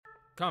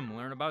Come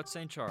learn about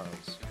St.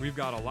 Charles. We've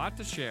got a lot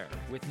to share.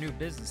 With new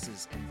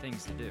businesses and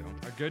things to do.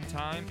 A good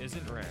time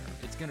isn't rare.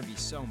 It's going to be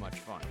so much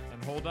fun.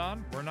 And hold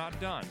on, we're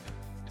not done.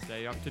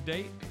 Stay up to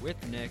date with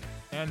Nick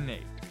and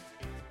Nate.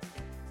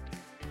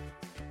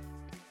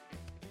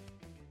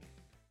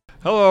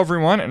 Hello,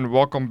 everyone, and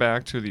welcome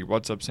back to the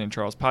What's Up St.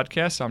 Charles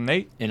podcast. I'm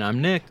Nate. And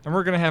I'm Nick. And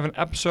we're going to have an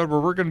episode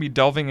where we're going to be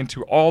delving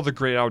into all the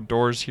great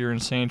outdoors here in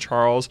St.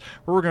 Charles,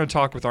 where we're going to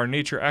talk with our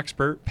nature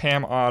expert,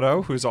 Pam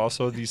Otto, who's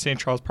also the St.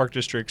 Charles Park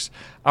District's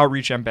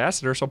Outreach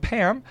Ambassador. So,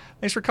 Pam,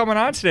 thanks for coming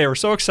on today. We're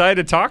so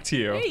excited to talk to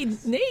you. Hey,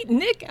 Nate,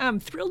 Nick, I'm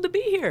thrilled to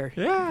be here.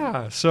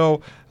 Yeah.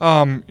 So,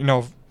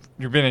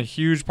 you've been a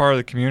huge part of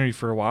the community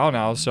for a while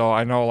now, so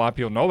I know a lot of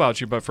people know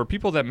about you, but for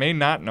people that may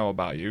not know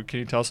about you, can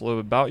you tell us a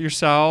little bit about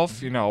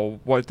yourself,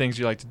 what things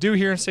you like to do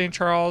here in St.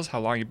 Charles,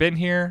 how long you've been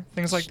here,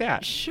 things like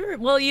that? Sure.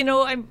 Well,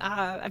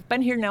 I've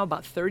been here now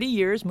about 30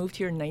 years, moved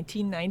here in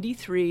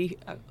 1993.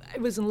 I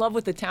was in love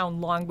with the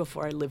town long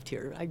before I lived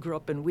here. I grew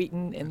up in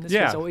Wheaton, and this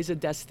was always a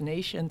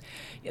destination.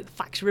 The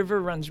Fox River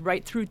runs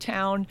right through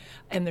town,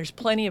 and there's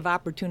plenty of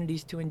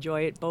opportunities to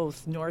enjoy it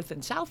both north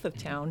and south of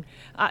town,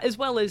 as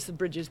well as the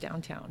bridges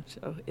downtown.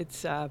 So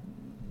it's a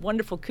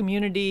wonderful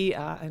community,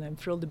 and I'm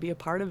thrilled to be a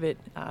part of it.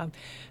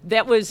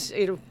 That was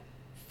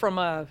from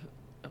a...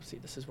 Oh, see,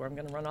 this is where I'm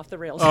going to run off the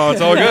rails. Oh,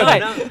 it's all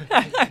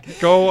good.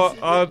 Go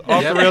off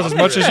the rails as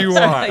much as you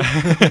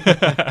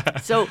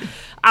want. So,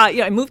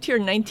 I moved here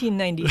in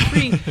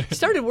 1993,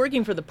 started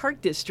working for the Park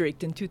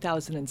District in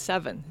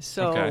 2007.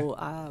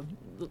 So,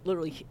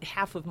 literally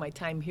half of my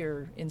time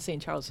here in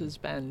St. Charles has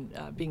been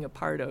being a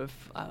part of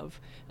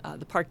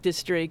the Park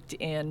District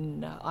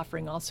and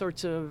offering all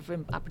sorts of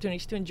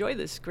opportunities to enjoy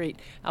this great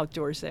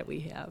outdoors that we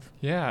have.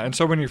 Yeah, and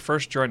so when you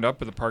first joined up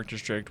with the Park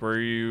District, were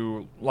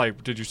you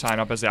did you sign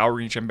up as the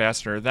outreach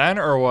ambassador then,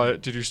 or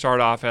what? Did you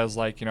start off as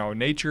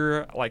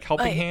nature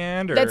helping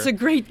hand? Or? That's a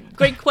great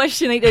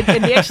question. And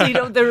actually,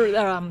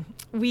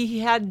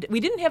 we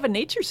didn't have a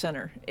nature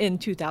center in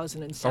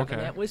 2007. Okay.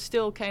 That was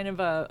still kind of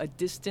a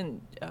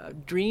distant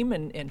dream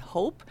and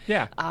hope.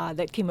 Yeah.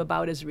 That came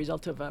about as a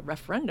result of a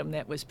referendum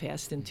that was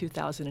passed in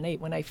 2008.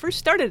 When I first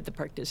started at the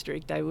Park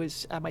District, I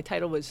was my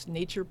title was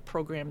Nature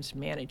Programs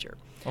Manager.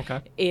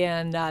 Okay.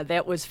 And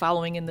that was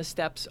following in the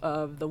steps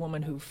of the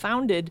woman who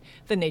founded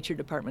the Nature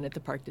Department at the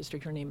Park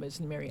District. Her name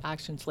is Mary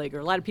Oxenslager.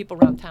 A lot of people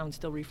around town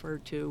still refer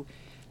to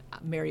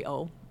Mary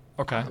O.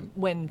 Okay.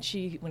 When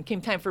it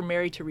came time for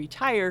Mary to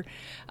retire,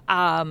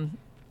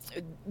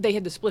 they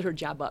had to split her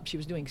job up. She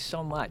was doing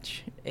so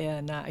much,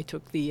 and I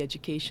took the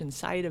education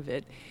side of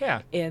it.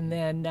 Yeah. And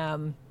then,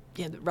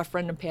 the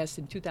referendum passed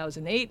in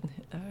 2008.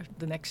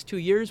 The next 2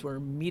 years, we're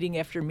meeting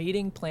after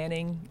meeting,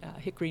 planning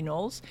Hickory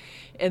Knolls,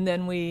 and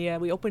then we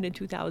opened in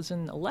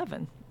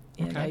 2011.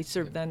 And Okay. I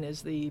served then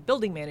as the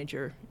building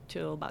manager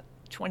till about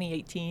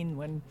 2018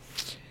 when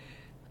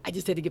I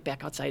just had to get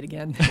back outside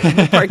again.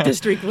 The Park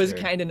District was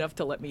kind enough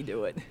to let me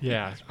do it.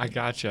 Yeah, I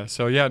gotcha.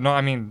 So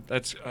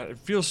that's it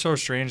feels so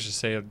strange to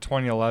say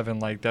 2011,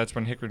 that's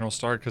when Hickory Knolls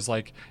started, because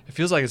it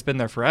feels like it's been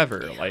there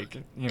forever.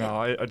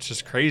 It's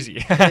just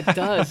crazy. It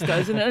does,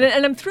 doesn't it?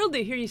 And I'm thrilled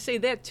to hear you say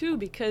that too,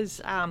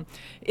 because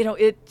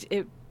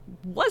it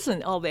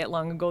wasn't all that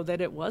long ago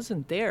that it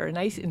wasn't there. And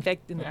in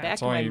fact, in the back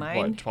it's of only, my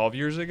mind, 12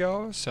 years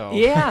ago? So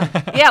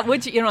yeah.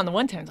 Which on the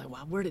one time, it's like,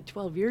 wow, where did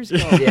 12 years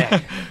go?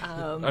 Yeah.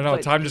 I know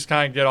time just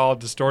kind of get all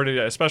distorted,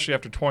 especially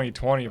after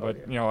 2020.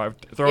 But I've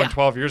thrown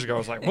 12 years ago. I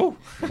was like, whoa.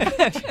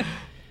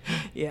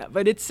 Yeah,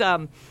 but it's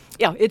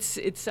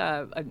it's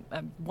a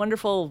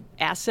wonderful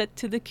asset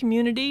to the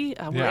community.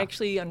 We're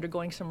actually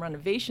undergoing some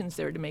renovations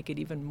there to make it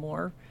even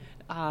more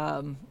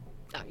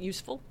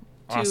useful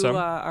to Awesome.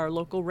 Our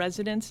local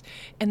residents.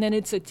 And then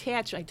it's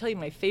attached, I tell you,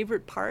 my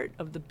favorite part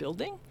of the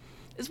building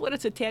is what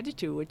it's attached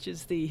to, which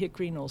is the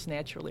Hickory Knolls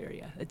Natural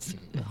Area. It's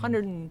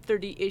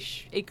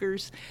 130-ish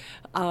acres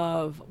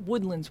of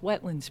woodlands,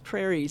 wetlands,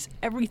 prairies.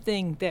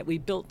 Everything that we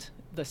built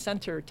the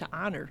center to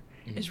honor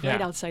is right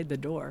outside the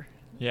door.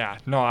 Yeah,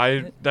 no,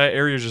 that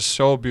area is just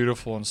so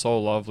beautiful and so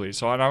lovely.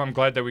 So I'm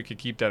glad that we could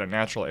keep that a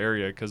natural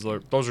area, because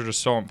those are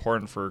just so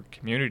important for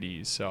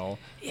communities. So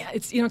yeah,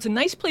 it's a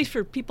nice place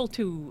for people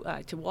to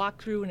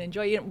walk through and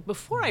enjoy.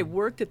 Before I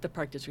worked at the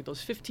Park District,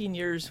 those 15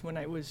 years when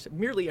I was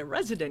merely a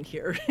resident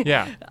here,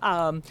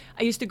 I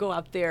used to go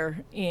out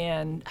there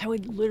and I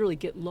would literally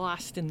get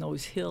lost in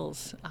those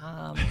hills.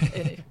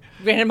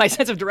 Granted, my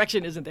sense of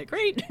direction isn't that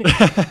great,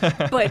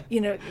 but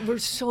we're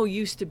so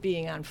used to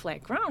being on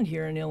flat ground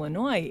here in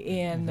Illinois,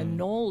 and the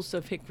knolls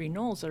of Hickory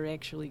Knolls are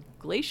actually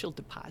glacial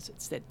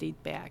deposits that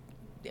date back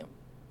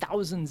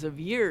thousands of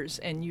years,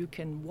 and you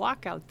can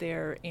walk out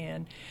there,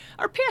 and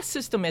our path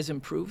system has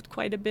improved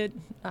quite a bit,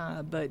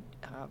 but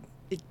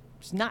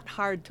it's not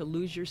hard to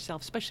lose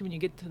yourself, especially when you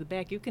get to the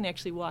back. You can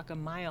actually walk a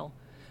mile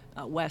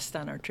west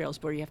on our trails,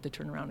 where you have to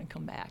turn around and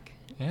come back.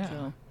 Yeah.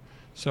 So,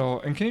 So,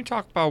 and can you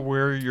talk about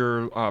where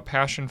your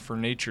passion for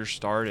nature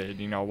started?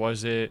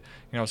 Was it,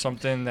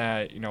 something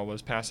that,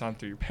 was passed on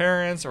through your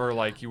parents, or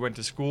like you went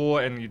to school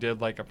and you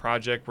did like a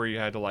project where you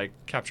had to like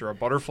capture a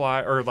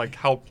butterfly or like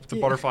help the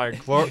butterfly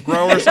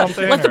grow or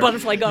something? Let the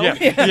butterfly go.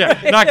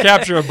 Yeah, not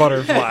capture a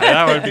butterfly.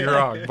 That would be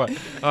wrong. But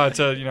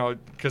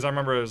because I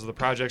remember it was the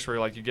projects where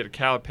like you get a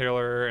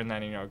caterpillar and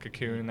then, a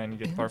cocoon, and then you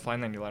get the butterfly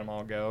and then you let them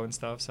all go and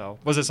stuff. So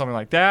was it something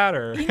like that,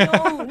 or?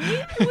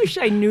 I wish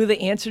I knew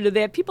the answer to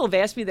that. People have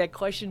asked me that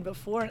question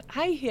before, and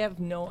I have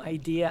no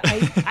idea.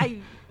 I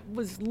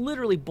was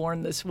literally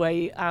born this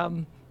way.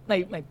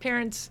 My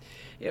parents,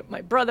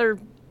 my brother,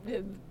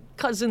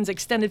 cousins,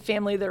 extended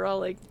family, they're all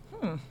like,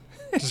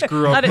 Just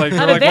grew up like,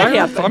 how did that why are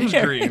your happen? thumbs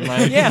green?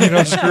 Like,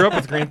 just grew up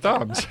with green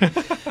thumbs.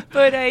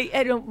 But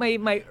I don't.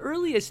 My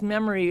earliest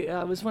memory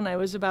was when I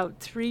was about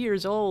 3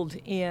 years old,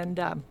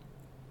 and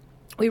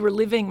we were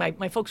living.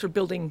 My folks were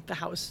building the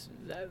house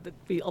that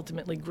we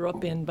ultimately grew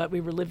up in, but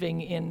we were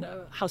living in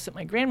a house that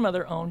my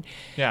grandmother owned.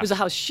 Yeah. It was a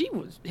house she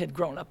had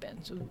grown up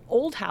in. So,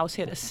 old house,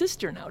 had a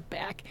cistern out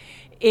back,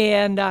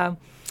 and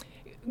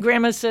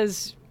Grandma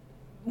says,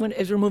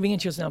 as we're moving in,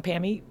 she goes, "Now,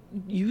 Pammy,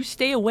 you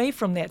stay away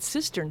from that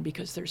cistern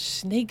because there's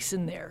snakes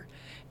in there."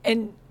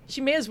 And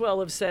she may as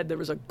well have said there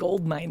was a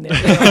gold mine there.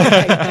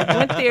 I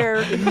went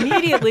there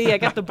immediately. I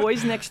got the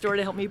boys next door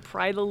to help me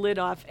pry the lid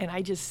off, and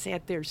I just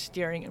sat there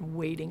staring and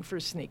waiting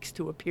for snakes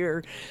to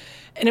appear.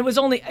 And it was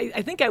only,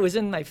 I think I was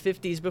in my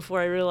 50s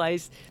before I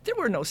realized there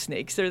were no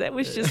snakes there. That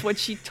was just what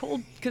she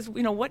told, because,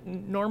 what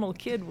normal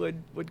kid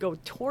would go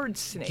towards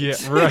snakes? Yeah,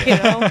 right.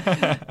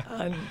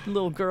 A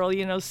little girl,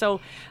 So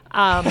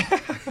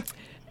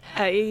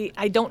I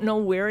don't know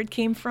where it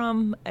came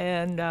from,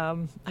 and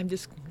I'm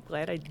just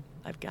glad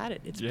I've got it.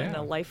 It's been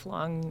a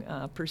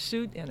lifelong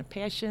pursuit and a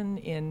passion,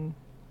 and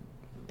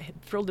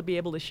thrilled to be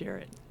able to share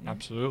it.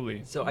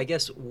 Absolutely. So I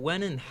guess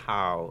when and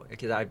how,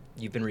 because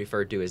you've been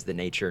referred to as the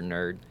nature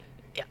nerd.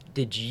 Yeah.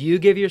 Did you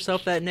give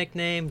yourself that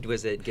nickname?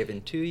 Was it given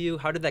to you?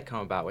 How did that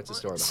come about? What's the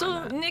story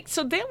behind that? Nick,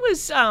 that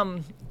was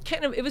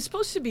it was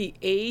supposed to be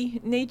a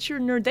nature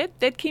nerd.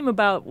 That came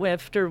about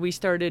after we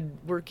started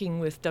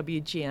working with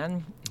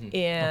WGN,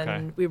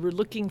 and we were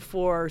looking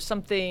for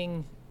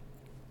something.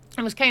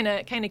 It was kind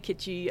of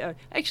kitschy. I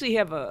actually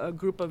have a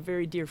group of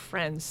very dear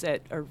friends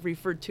that are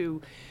referred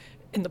to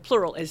in the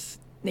plural as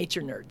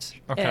nature nerds.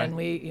 Okay. And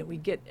we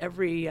get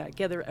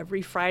gather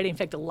every Friday. In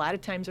fact, a lot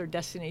of times our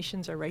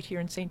destinations are right here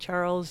in St.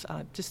 Charles.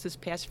 Just this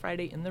past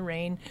Friday in the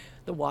rain,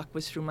 the walk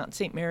was through Mount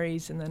St.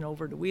 Mary's and then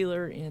over to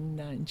Wheeler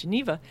in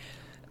Geneva.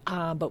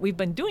 But we've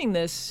been doing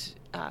this,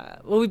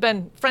 we've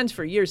been friends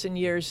for years and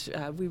years.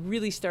 We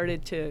really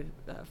started to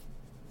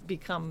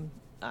become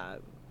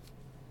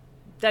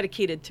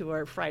dedicated to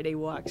our Friday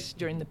walks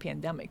during the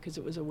pandemic, because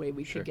it was a way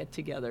we could get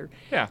together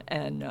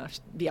and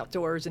be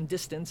outdoors and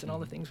distance and all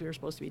the things we were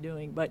supposed to be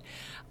doing. But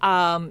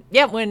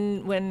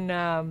when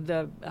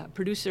the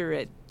producer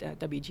at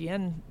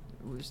WGN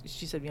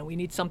she said, we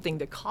need something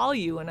to call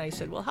you, and I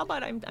said, well, how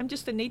about I'm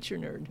just a nature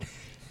nerd.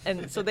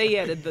 And so they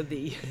added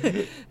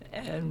the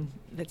and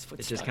that's what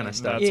it just kind of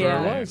stuck.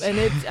 Yeah,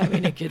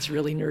 and it gets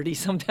really nerdy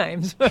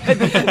sometimes. Well,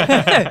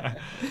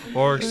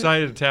 we're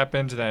excited to tap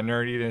into that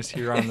nerdiness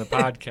here on the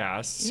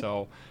podcast.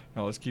 So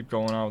let's keep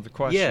going on with the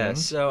questions. Yeah,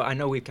 so I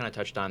know we've kind of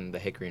touched on the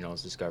Hickory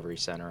Knolls Discovery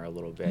Center a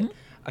little bit. Mm-hmm.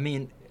 I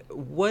mean,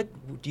 what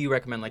do you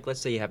recommend? Like, let's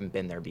say you haven't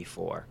been there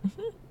before.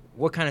 Mm-hmm.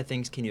 What kind of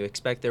things can you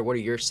expect there? What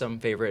are some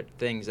favorite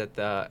things at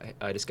the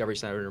Discovery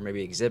Center, or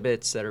maybe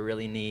exhibits that are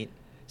really neat?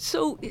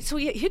 So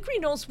Hickory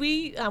Knolls,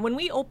 when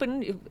we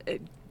opened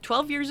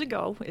 12 years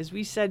ago, as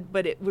we said,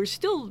 but we're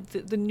still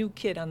the new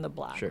kid on the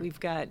block. Sure. We've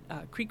got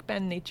Creek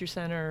Bend Nature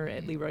Center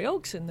at Leroy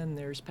Oaks, and then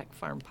there's Peck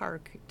Farm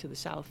Park to the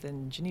south,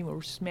 and Geneva.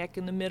 We're smack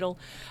in the middle.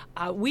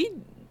 We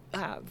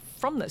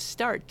from the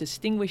start,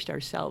 distinguished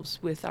ourselves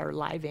with our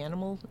live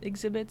animal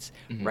exhibits.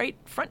 Mm-hmm. Right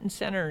front and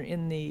center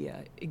in the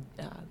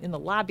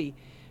lobby.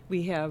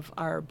 We have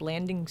our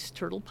Blandings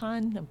turtle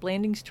pond.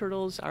 Blandings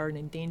turtles are an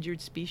endangered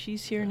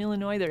species here in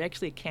Illinois. They're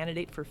actually a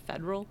candidate for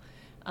federal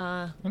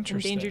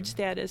endangered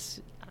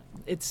status.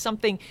 It's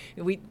something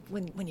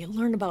when you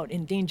learn about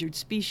endangered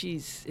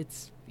species,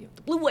 it's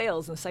the blue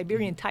whales and the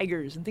Siberian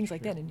tigers and things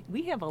like that. And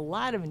we have a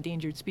lot of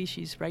endangered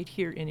species right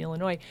here in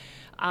Illinois.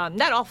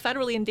 Not all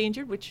federally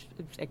endangered, which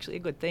is actually a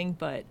good thing,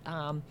 but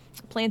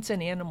plants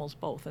and animals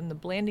both. And the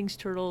Blandings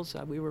turtles,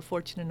 we were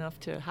fortunate enough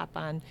to hop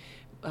on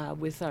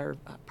with our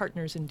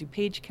partners in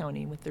DuPage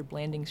County with their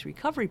Blandings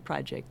Recovery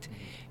Project.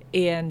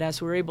 And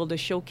so we're able to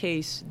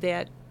showcase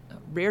that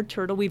rare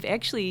turtle. We've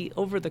actually,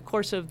 over the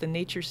course of the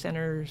Nature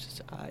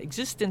Center's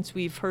existence,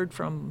 we've heard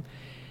from,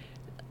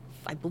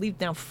 I believe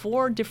now,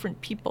 4 different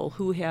people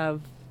who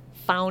have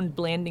found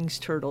Blandings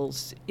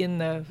turtles in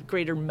the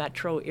greater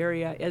metro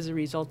area as a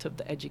result of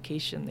the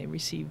education they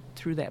received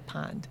through that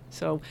pond.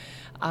 So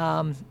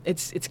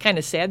it's kind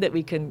of sad that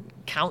we can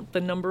count the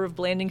number of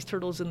Blandings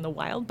turtles in the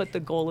wild, but the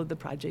goal of the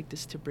project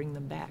is to bring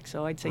them back.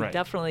 So I'd say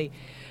definitely,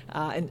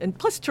 and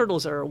plus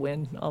turtles are a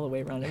win all the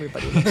way around.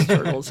 Everybody loves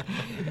turtles.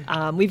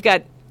 We've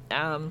got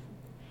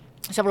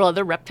several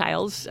other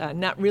reptiles,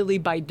 not really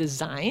by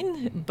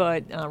design,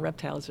 but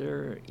reptiles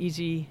are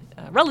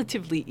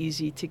relatively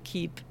easy to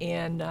keep.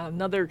 And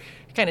another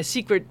kind of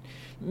secret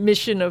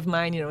mission of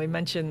mine, we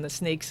mentioned the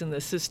snakes in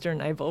the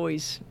cistern. I've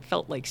always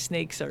felt like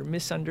snakes are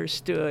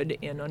misunderstood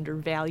and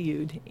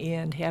undervalued,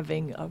 and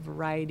having a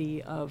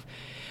variety of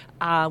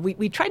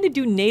we try to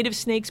do native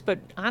snakes, but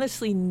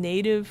honestly,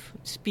 native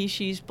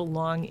species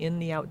belong in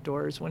the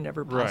outdoors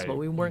whenever possible.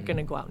 Right. We weren't going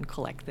to go out and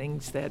collect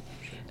things that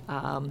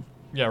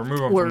remove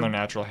them from their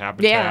natural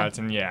habitats.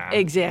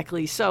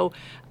 Exactly. So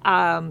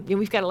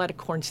we've got a lot of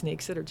corn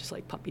snakes that are just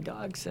like puppy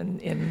dogs,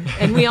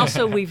 and we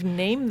also we've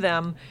named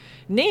them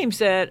names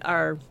that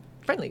are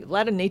friendly. A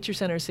lot of nature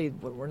centers say,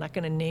 well, we're not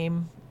going to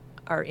name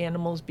our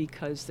animals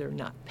because they're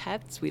not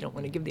pets. We don't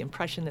want to give the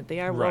impression that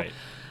they are. Right.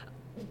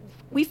 Well,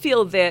 we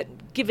feel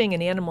that giving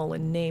an animal a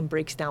name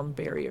breaks down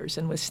barriers,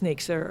 and with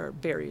snakes there are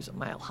barriers a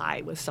mile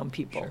high with some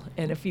people. Sure.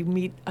 And if you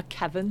meet a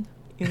Kevin,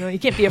 you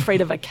can't be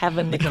afraid of a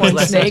Kevin the corn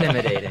less snake,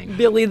 intimidating.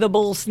 Billy the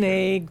bull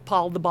snake,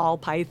 Paul the ball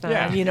python.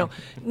 Yeah.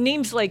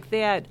 Names like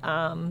that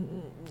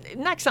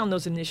knocks down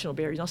those initial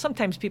barriers. Now,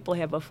 sometimes people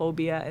have a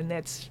phobia, and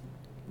that's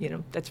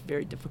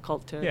very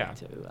difficult to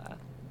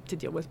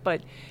deal with.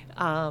 But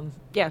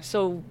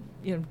so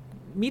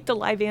meet the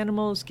live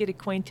animals, get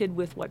acquainted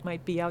with what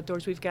might be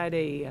outdoors. We've got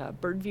a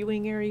bird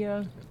viewing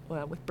area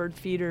with bird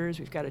feeders.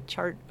 We've got a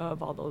chart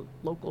of all the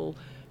local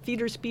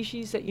feeder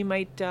species that you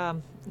might,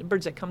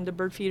 birds that come to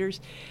bird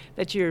feeders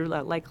that you're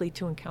likely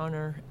to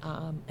encounter.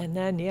 And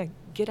then,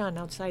 get on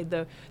outside.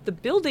 The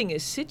building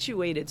is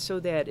situated so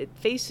that it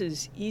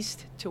faces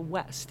east to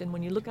west. And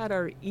when you look out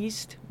our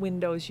east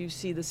windows, you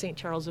see the St.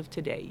 Charles of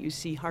today. You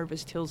see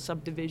Harvest Hills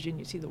subdivision.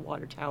 You see the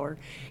water tower.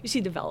 You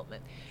see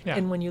development. Yeah.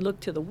 And when you look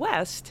to the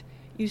west,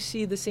 you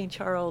see the St.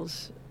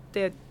 Charles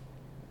that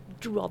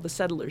drew all the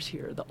settlers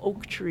here, the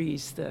oak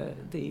trees, the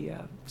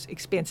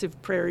expansive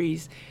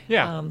prairies,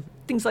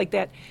 things like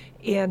that.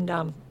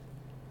 And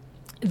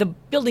the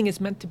building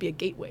is meant to be a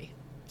gateway.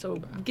 So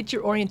get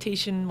your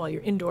orientation while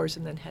you're indoors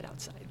and then head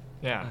outside.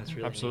 Yeah,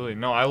 really absolutely.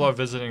 Neat. No, I love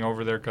visiting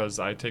over there because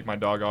I take my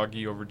dog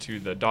Augie over to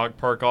the dog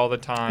park all the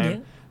time.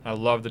 Yeah. I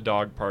love the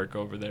dog park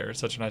over there.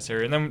 It's such a nice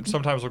area. And then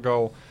sometimes we'll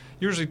go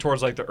usually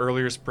towards like the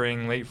earlier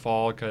spring, late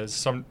fall,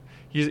 because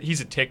he's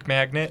a tick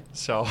magnet.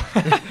 So,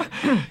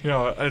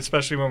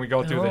 especially when we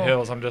go through the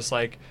hills, I'm just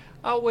like,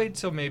 I'll wait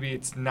till maybe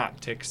it's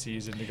not tick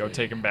season to go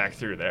take him back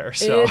through there.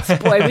 So,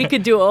 boy, we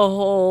could do a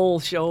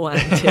whole show on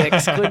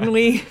ticks, couldn't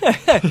we?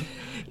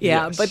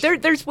 Yes. But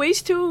there's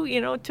ways to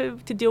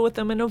deal with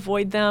them and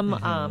avoid them.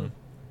 Mm-hmm.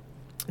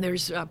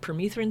 There's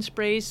permethrin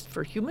sprays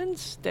for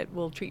humans that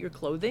will treat your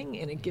clothing,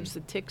 and it gives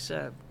the ticks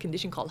a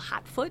condition called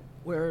hot foot,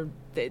 where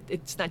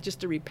it's not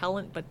just a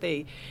repellent, but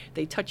they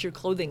touch your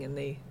clothing and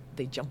they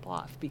jump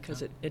off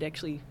because it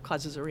actually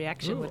causes a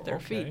reaction with their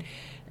feet.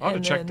 I'll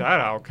have to check that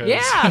out.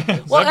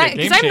 Well,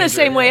 because I'm the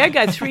same way. I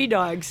got 3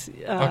 dogs,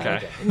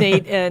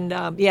 Nate, and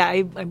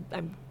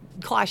I'm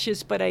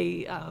cautious, but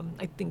I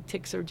think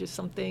ticks are just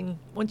something.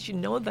 Once you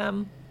know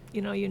them,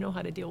 you know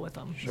how to deal with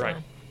them. Right.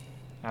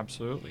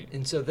 Absolutely.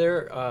 And so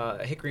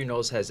Hickory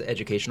Knolls has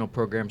educational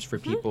programs for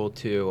people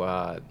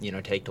to,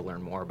 take to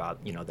learn more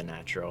about, the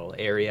natural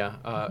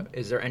area.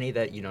 Is there any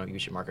that, you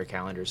should mark our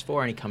calendars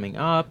for? Any coming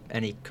up?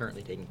 Any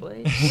currently taking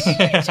place?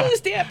 I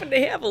just happen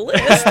to have a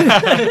list.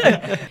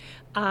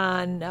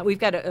 We've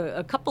got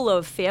a couple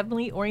of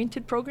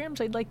family-oriented programs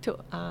I'd like to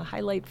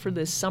highlight for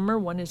this summer.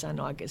 One is on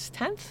August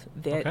 10th.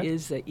 That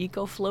is the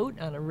Eco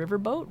Float on a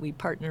riverboat. We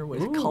partner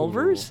with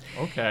Culver's.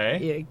 Okay.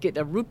 You get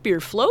a root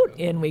beer float,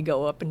 and we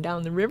go up and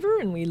down the river,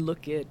 and we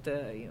look at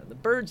the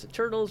birds, the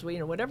turtles,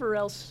 whatever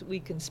else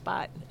we can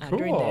spot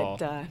during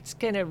that. It's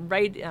kind of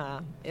right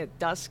at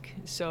dusk,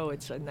 so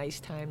it's a nice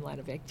time. A lot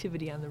of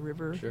activity on the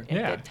river at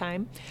that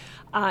time.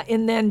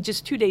 And then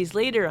just 2 days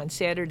later, on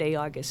Saturday,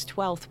 August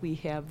 12th, we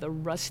have the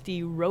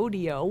Rusty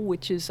Rodeo,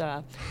 which is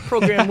a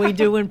program we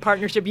do in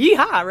partnership.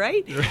 Yeehaw,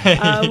 right?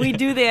 We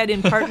do that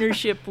in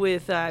partnership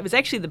with, it was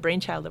actually the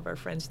brainchild of our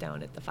friends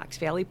down at the Fox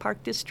Valley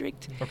Park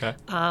District. Okay.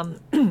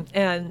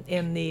 And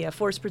in the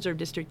Forest Preserve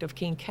District of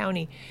Kane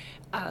County.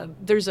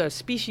 There's a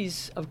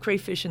species of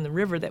crayfish in the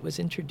river that was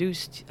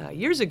introduced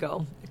years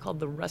ago called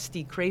the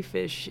rusty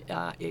crayfish.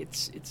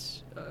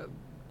 It's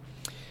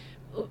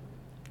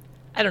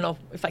I don't know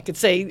if I could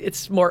say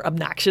it's more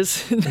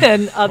obnoxious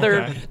than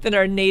than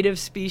our native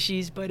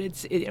species, but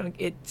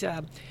it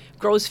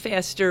grows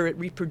faster, it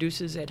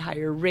reproduces at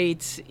higher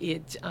rates,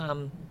 it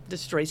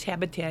destroys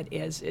habitat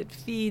as it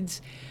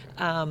feeds,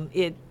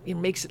 it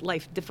makes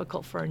life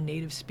difficult for our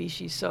native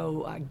species.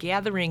 So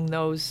gathering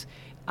those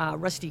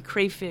rusty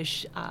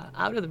crayfish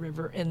out of the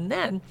river, and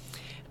then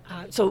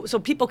so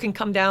people can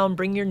come down,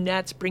 bring your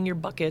nets, bring your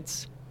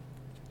buckets.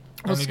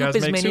 We'll you guys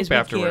make soup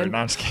afterward. No,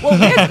 I'm just kidding. Well,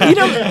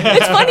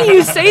 it's funny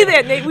you say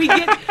that, Nate. We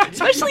get,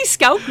 especially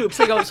scout groups,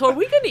 they go, so are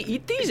we going to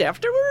eat these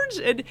afterwards?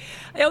 And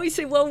I always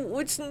say, well,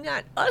 it's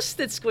not us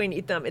that's going to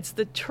eat them. It's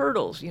the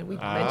turtles. We mentioned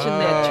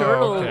that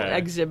turtle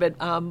exhibit.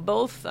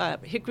 Both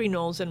Hickory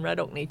Knolls and Red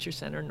Oak Nature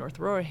Center in North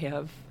Aurora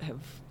have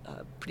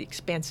pretty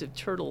expansive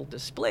turtle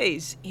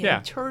displays. And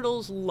Yeah.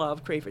 turtles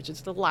love crayfish.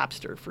 It's the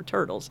lobster for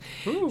turtles.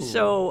 Ooh,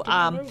 So,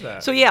 didn't know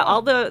that. so yeah,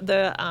 all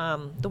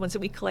the ones that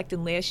we collected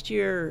last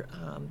year,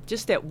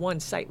 just at one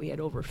site, we had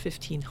over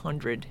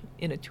 1,500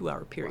 in a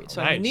 2-hour period.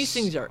 So I mean, these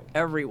Nice. things are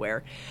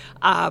everywhere.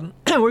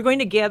 We're going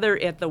to gather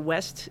at the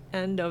west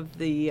end of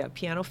the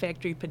Piano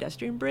Factory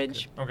pedestrian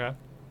bridge. Okay.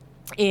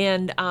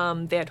 And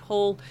that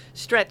whole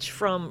stretch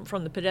from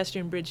the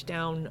pedestrian bridge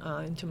down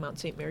into Mount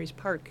St. Mary's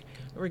Park,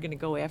 we're going to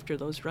go after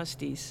those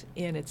rusties,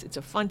 and it's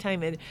a fun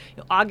time. And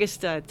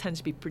August tends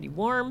to be pretty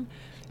warm,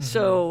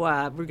 so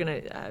we're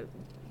going to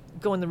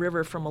go in the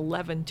river from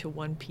 11 to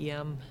 1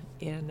 p.m.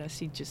 and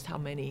see just how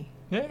many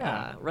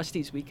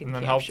rusties we can And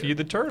then capture. help feed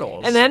the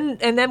turtles.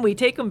 And then we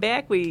take them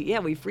back.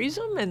 We freeze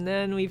them, and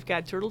then we've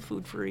got turtle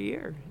food for a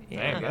year.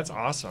 Yeah. Dang, that's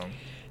awesome.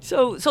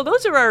 So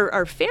those are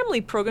our family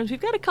programs. We've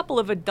got a couple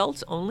of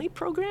adults-only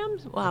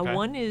programs. Okay.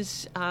 One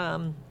is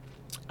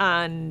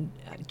on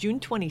June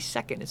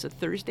 22nd. It's a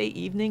Thursday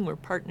evening. We're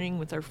partnering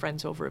with our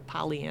friends over at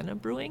Pollyanna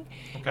Brewing.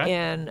 Okay.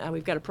 And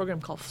we've got a program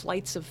called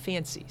Flights of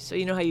Fancy. So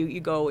you know how you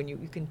go and you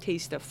can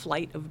taste a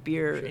flight of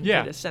beer and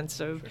Yeah. get a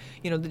sense of,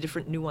 the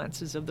different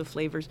nuances of the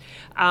flavors.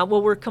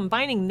 Well, we're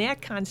combining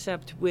that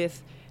concept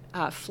with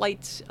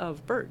flights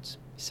of birds.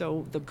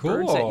 So the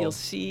birds that Cool. you'll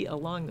see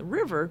along the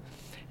river.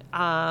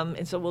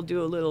 And so we'll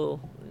do a little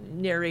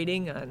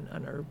narrating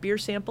on our beer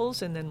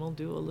samples, and then we'll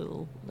do a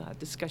little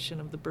discussion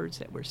of the birds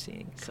that we're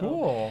seeing. So,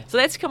 Cool. So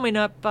that's coming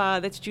up.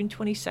 That's June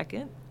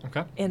 22nd.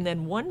 Okay. And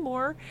then one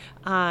more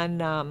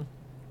on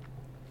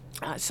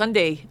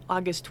Sunday,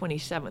 August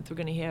 27th. We're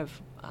going to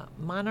have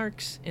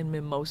monarchs and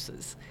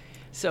mimosas.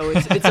 So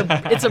it's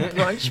a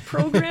brunch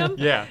program.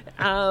 Yeah.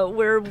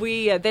 Where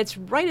we that's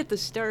right at the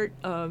start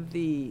of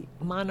the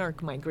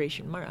monarch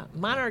migration.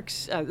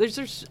 Monarchs,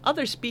 there's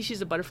other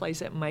species of butterflies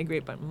that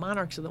migrate, but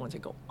monarchs are the ones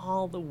that go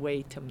all the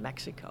way to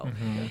Mexico.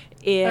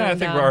 And I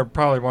think we're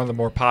probably one of the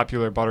more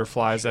popular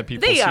butterflies that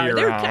people they see are.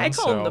 around. I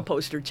call them so- the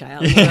poster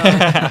child.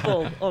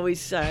 People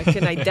always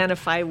can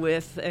identify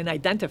with and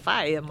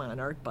identify a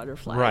monarch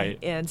butterfly. Right.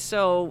 And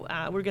so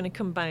we're going to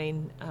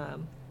combine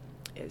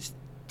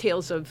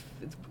tales of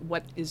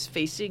what is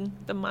facing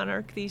the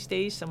monarch these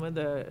days, some of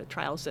the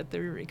trials that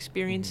they're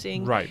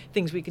experiencing, Right.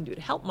 things we can do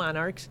to help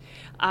monarchs,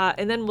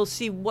 and then we'll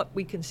see what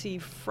we can see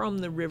from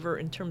the river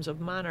in terms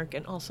of monarch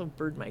and also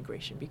bird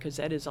migration, because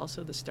that is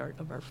also the start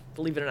of our,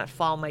 believe it or not,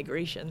 fall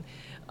migration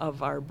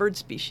of our bird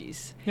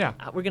species. Yeah.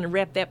 We're going to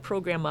wrap that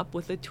program up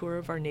with a tour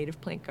of our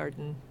native plant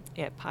garden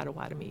at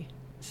Potawatomi.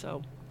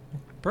 So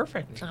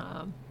Perfect.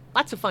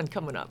 lots of fun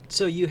coming up.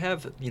 So you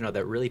have,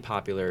 that really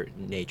popular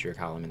nature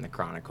column in the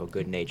Chronicle,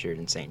 Good Natured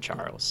in St.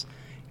 Charles.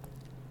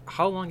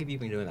 How long have you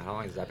been doing that? How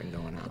long has that been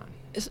going on?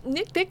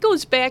 Nick, that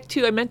goes back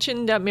to, I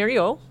mentioned Mary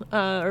O,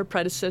 our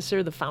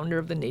predecessor, the founder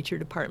of the Nature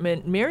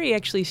Department. Mary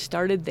actually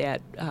started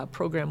that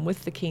program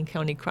with the Kane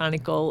County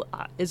Chronicle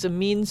as a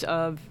means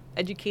of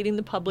educating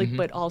the public,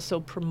 but also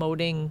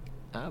promoting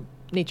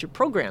nature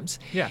programs.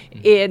 Yeah.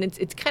 And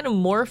it's kind of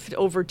morphed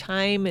over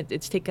time.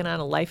 It's taken on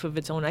a life of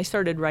its own. I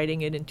started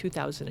writing it in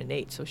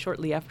 2008, so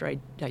shortly after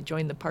I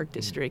joined the Park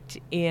District.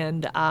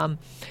 And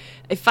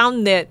I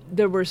found that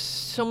there were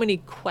so many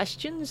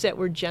questions that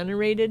were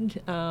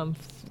generated,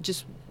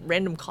 just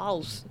random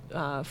calls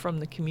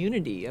from the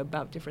community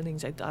about different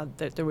things. I thought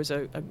that there was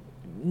a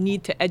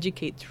need to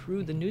educate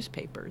through the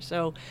newspaper.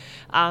 So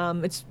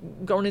it's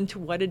grown into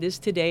what it is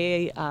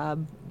today.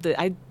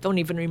 I don't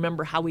even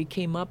remember how we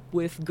came up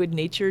with Good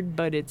Natured,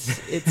 but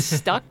it's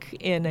stuck,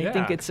 and I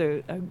think Yeah. it's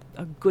a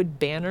good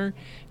banner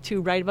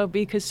to write about,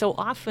 because so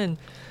often,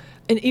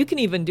 and you can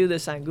even do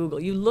this on Google,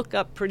 you look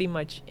up pretty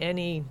much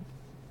any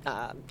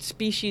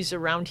species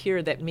around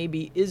here that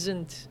maybe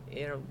isn't,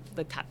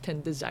 the top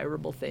 10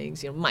 desirable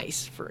things,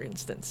 mice, for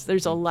instance.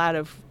 There's a lot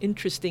of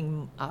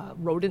interesting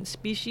rodent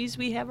species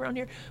we have around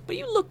here, but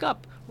you look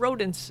up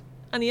rodents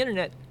on the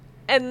internet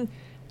and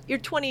your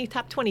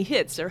top 20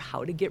 hits are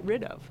how to get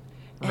rid of.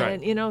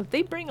 Right. And,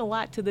 they bring a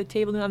lot to the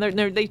table. Now,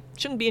 they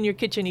shouldn't be in your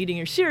kitchen eating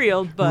your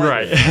cereal, but,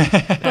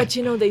 Right. but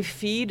they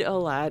feed a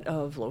lot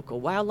of local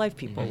wildlife.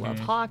 People love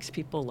hawks,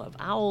 people love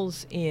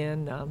owls,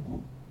 and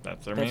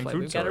That's their that's main why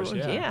food we've got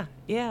source.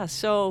 yeah.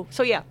 So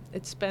yeah,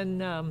 it's been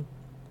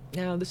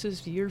now this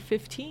is year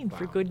 15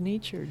 for Wow. Good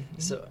Natured.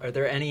 So are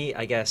there any,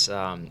 I guess,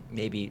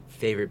 maybe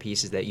favorite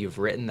pieces that you've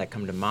written that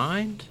come to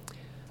mind?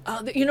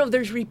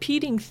 There's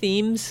repeating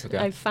themes Okay.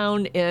 I've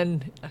found,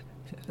 and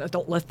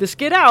don't let this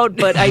get out,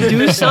 but I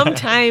do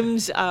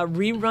sometimes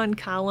rerun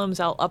columns.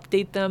 I'll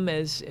update them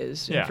as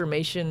Yeah.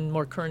 information,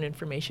 more current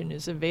information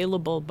is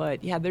available.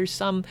 But yeah, there's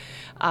some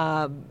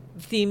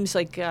themes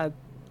like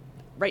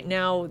right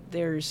now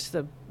there's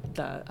the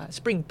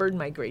spring bird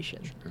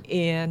migration,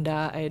 and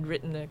I had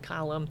written a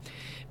column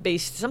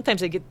based.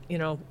 Sometimes I get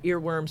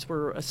earworms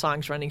where a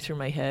song's running through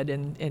my head,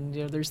 and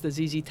there's the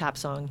ZZ Top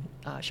song,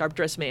 "Sharp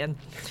Dressed Man."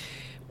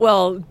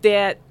 Well,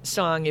 that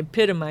song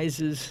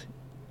epitomizes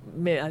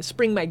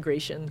spring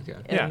migration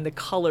and Yeah. the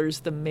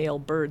colors the male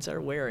birds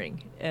are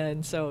wearing,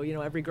 and so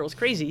every girl's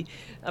crazy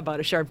about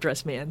a sharp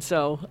dressed man.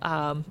 So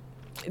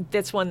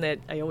that's one that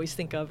I always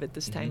think of at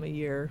this time of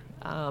year.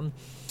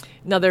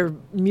 Another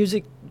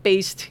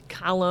music-based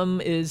column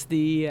is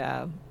the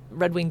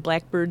Red-winged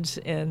blackbirds,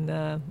 and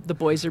the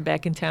boys are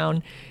back in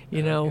town,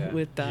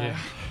 with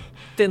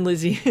Thin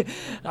Lizzy.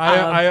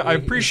 I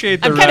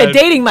appreciate the I'm kind of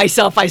dating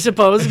myself, I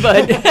suppose,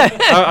 but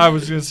I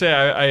was going to say,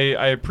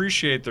 I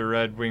appreciate the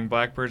red-winged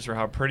blackbirds for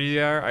how pretty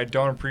they are. I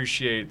don't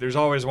appreciate, there's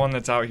always one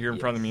that's out here in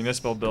front of the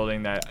municipal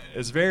building that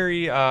is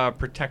very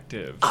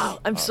protective. Oh,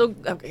 I'm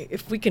okay,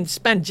 if we can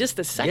spend just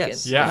a second.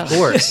 Yes, yeah, of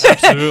course.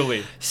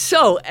 Absolutely.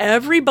 So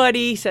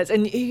everybody says,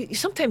 and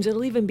sometimes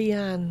it'll even be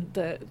on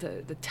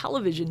the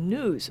television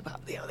news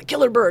about the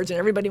killer birds, and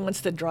everybody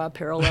wants to draw a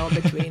parallel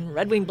between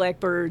red-winged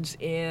blackbirds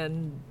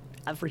and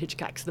Alfred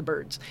Hitchcock's The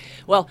Birds.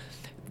 Well,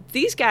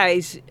 these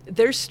guys,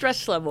 their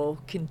stress level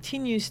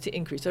continues to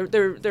increase.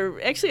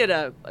 They're actually at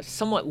a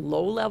somewhat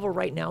low level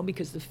right now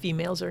because the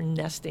females are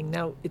nesting.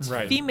 Now, it's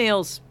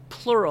females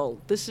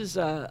plural. This is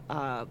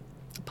a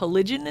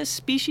polygynous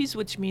species,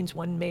 which means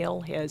one male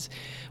has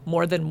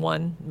more than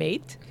one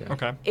mate.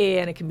 Okay.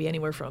 And it can be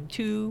anywhere from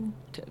 2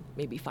 to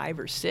maybe 5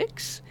 or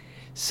 6.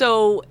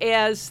 So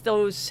as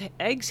those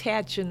eggs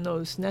hatch and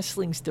those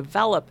nestlings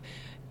develop,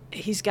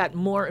 he's got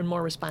more and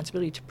more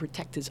responsibility to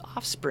protect his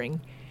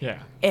offspring. Yeah.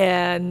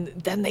 And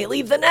then they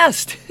leave the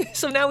nest.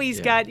 So now he's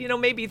got,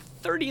 maybe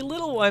 30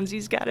 little ones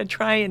he's got to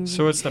try and...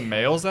 So it's the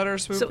males that are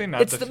swooping,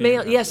 not it's the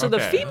male. females? Yeah, so the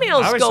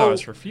females I always go... thought it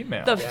was for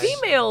females. The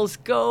females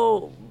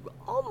go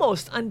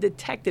almost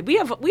undetected. We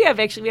have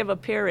a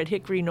pair at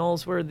Hickory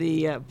Knolls where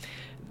the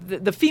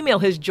female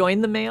has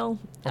joined the male,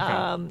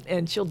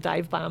 and she'll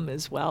dive bomb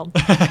as well.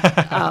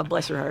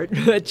 Bless her heart.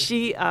 But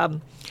she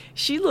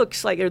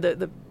looks like, or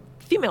the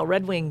female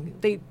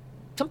redwing,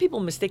 some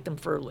people mistake them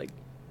for like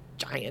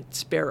giant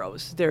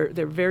sparrows. They're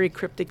very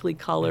cryptically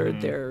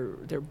colored.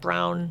 They're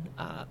brown,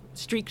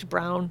 streaked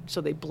brown,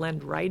 so they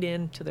blend right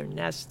into their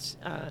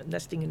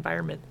nesting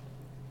environment.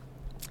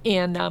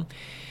 And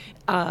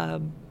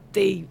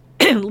they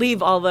leave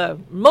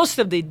most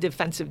of the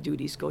defensive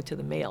duties go to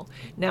the male.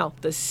 Now,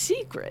 the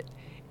secret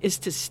is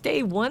to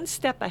stay one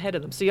step ahead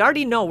of them. So you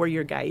already know where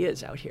your guy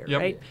is out here,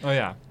 right? Oh,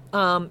 yeah.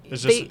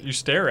 It's just you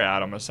stare at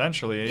them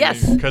essentially.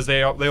 Yes. Because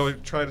they will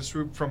try to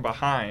swoop from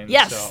behind.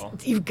 Yes, so.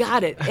 you've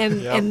got it,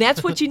 and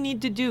that's what you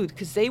need to do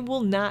because they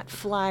will not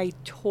fly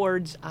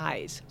towards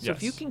eyes. So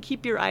if you can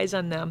keep your eyes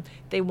on them,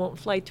 they won't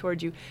fly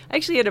towards you. I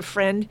actually had a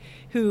friend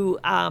who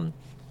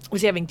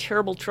was having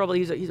terrible trouble.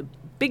 He's a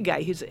big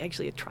guy. He's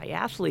actually a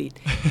triathlete,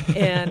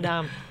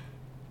 and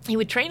he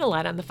would train a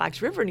lot on the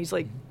Fox River, and he's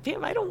like,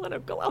 Pam, I don't want to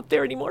go out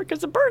there anymore because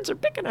the birds are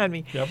picking on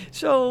me. Yep.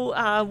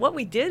 So what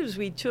we did was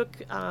we took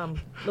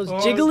those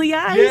jiggly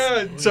eyes.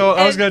 Yeah, so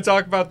I was going to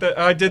talk about that.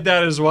 I did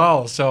that as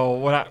well.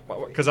 So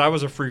because I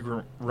was a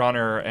frequent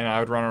runner, and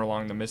I would run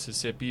along the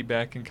Mississippi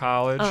back in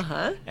college,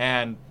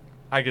 and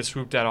I get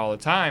swooped at all the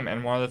time.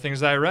 And one of the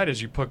things that I read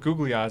is you put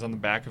googly eyes on the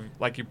back of,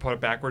 like you put a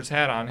backwards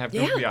hat on, have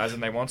googly eyes,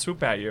 and they won't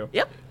swoop at you.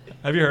 Yep.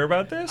 Have you heard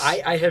about this?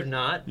 I have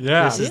not.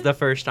 Yeah. This is the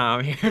first time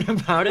I'm hearing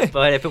about it,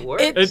 but if it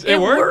works. It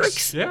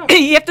works. Yeah.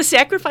 You have to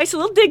sacrifice a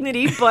little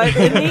dignity, but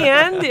in the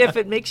end, if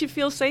it makes you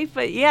feel safe,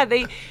 but yeah,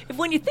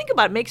 when you think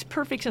about it, it makes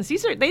perfect sense.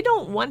 They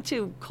don't want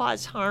to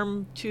cause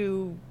harm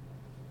to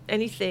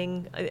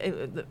anything,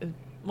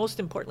 most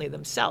importantly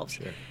themselves.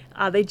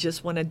 Sure. They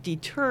just want to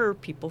deter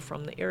people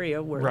from the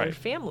area where their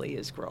family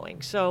is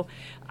growing. So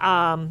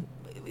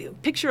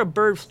picture a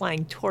bird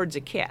flying towards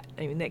a cat.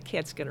 I mean, that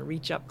cat's going to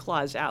reach up,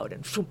 claws out,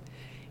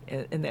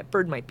 and that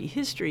bird might be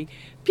history.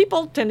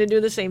 People tend to do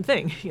the same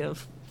thing,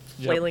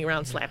 flailing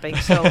around, slapping.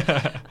 So,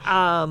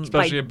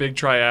 especially a big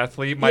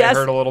triathlete might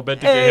hurt a little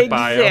bit to get hit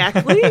by him.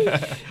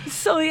 Exactly.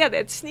 So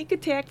that sneak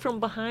attack from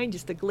behind,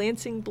 just a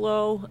glancing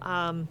blow.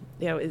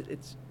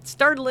 It's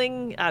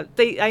startling.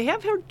 I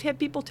have had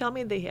people tell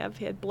me they have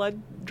had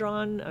blood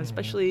drawn,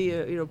 especially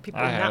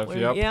people not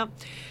wearing. Yep. Yeah,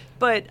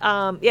 but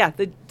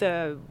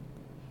the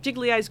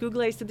jiggly eyes,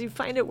 googly eyes. Did you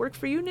find it work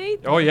for you,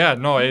 Nate? Oh yeah,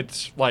 no,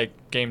 it's like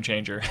game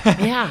changer.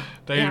 Yeah.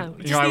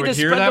 I would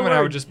hear them and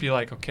I would just be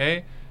like,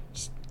 okay,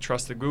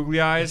 trust the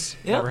googly eyes.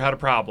 Yep. Never had a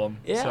problem.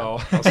 Yeah.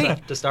 So I'll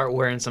have to start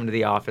wearing some to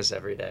the office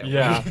every day.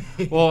 Yeah.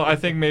 Well, I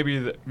think maybe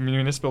the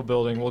municipal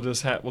building we'll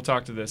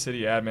talk to the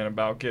city admin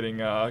about getting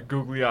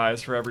googly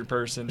eyes for every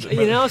person.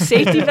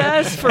 Safety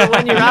vests for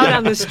when you're out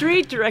on the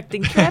street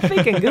directing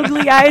traffic, and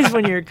googly eyes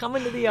when you're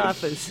coming to the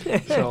office.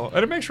 So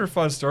and it makes for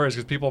fun stories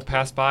because people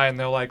pass by and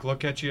they'll like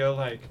look at you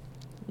like,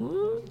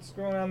 what's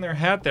going on in their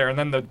hat there, and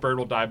then the bird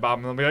will dive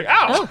bomb and they'll be like,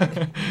 ow.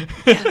 Oh.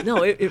 Yeah,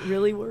 no, it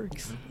really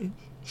works.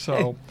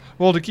 So,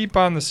 well, to keep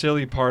on the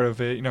silly part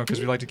of it, because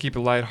we like to keep it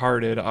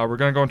lighthearted, we're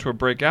going to go into a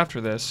break after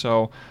this.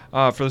 So,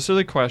 for the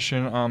silly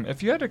question,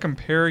 if you had to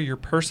compare your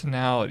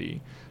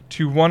personality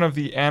to one of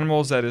the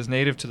animals that is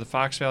native to the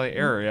Fox Valley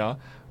area,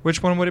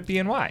 which one would it be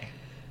and why?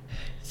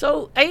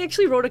 So, I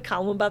actually wrote a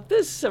column about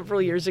this several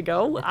years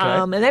ago,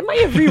 and I might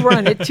have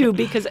rerun it too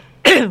because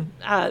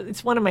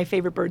it's one of my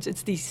favorite birds.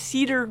 It's the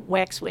cedar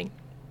waxwing.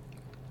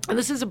 And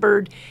this is a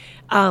bird.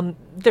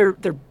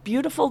 They're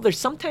beautiful. They're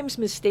sometimes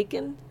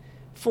mistaken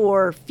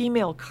for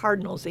female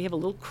cardinals. They have a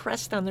little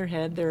crest on their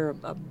head. They're,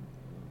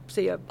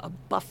 say, a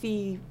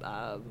buffy,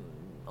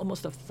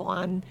 almost a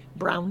fawn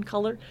brown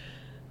color.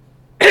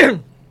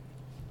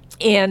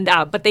 And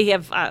but they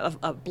have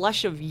a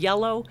blush of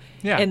yellow,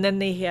 and then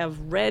they have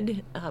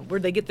red. Where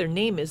they get their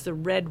name is the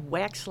red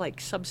wax-like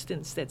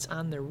substance that's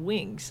on their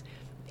wings,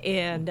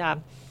 and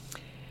so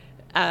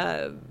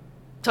I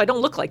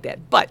don't look like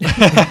that. But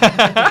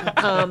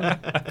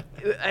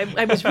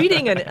I was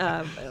reading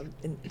an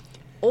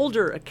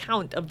older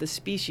account of the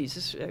species.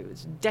 This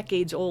was a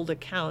decades-old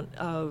account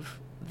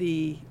of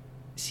the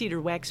cedar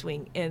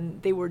waxwing,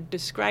 and they were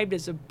described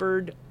as a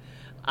bird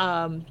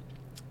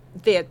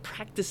that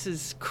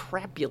practices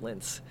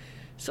crapulence.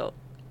 So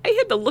I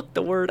had to look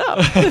the word up.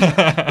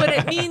 But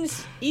it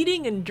means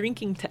eating and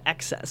drinking to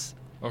excess.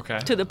 Okay.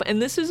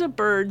 And this is a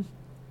bird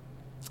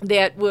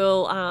that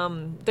will,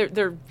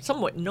 they're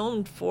somewhat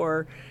known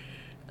for,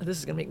 this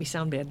is going to make me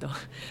sound bad though.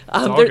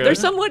 They're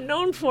somewhat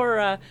known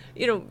for,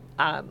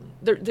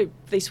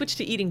 they switch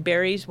to eating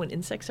berries when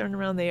insects aren't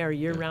around. They are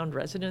year-round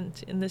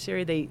resident in this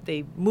area.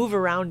 They move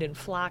around in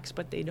flocks,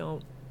 but they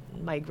don't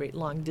migrate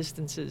long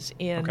distances.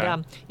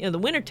 And, the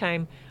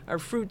wintertime, our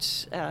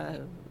fruits,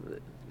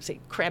 say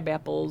crab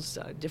apples,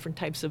 different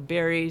types of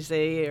berries,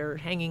 they are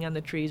hanging on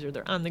the trees or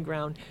they're on the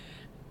ground.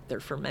 They're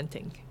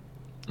fermenting.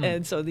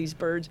 And so these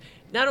birds,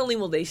 not only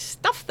will they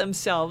stuff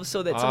themselves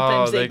so that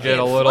sometimes they get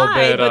can't a little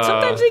fly, bit but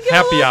sometimes they get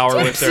happy a little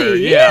hour tipsy.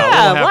 with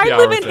their why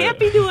live it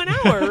happy to an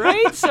hour,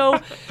 right? So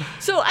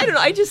I don't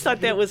know. I just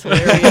thought that was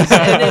hilarious,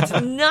 and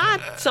it's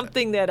not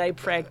something that I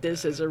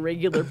practice as a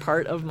regular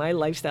part of my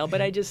lifestyle.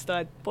 But I just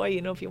thought, boy,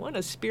 if you want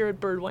a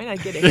spirit bird, why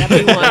not get a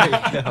happy one?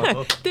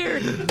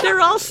 They're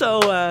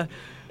also.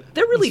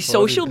 They're really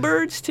social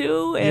birds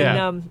too,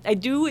 and I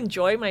do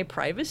enjoy my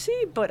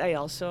privacy, but I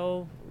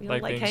also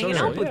like hanging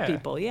out with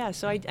people. Yeah,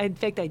 so in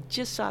fact, I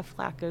just saw a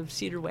flock of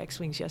cedar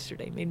waxwings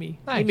yesterday. Made me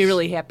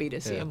really happy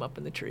to see them up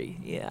in the tree.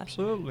 Yeah,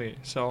 absolutely.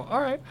 So, all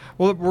right,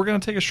 well, we're gonna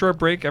take a short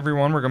break,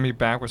 everyone. We're gonna be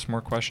back with some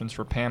more questions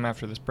for Pam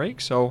after this break.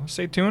 So,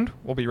 stay tuned.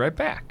 We'll be right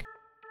back.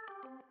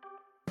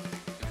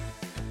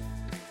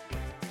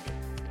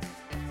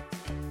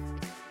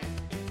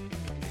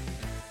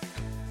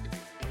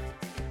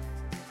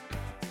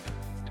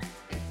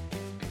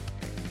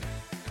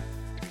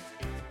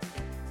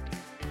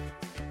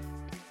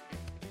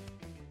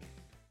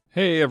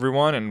 Hey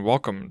everyone, and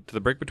welcome to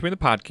the Break Between the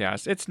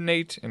Podcast. It's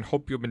Nate, and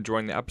hope you've been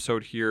enjoying the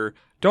episode here.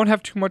 Don't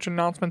have too much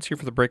announcements here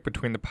for the Break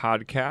Between the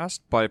Podcast,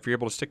 but if you're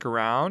able to stick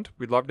around,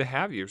 we'd love to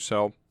have you.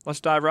 So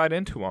let's dive right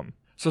into them.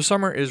 So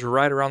summer is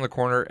right around the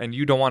corner, and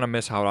you don't want to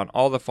miss out on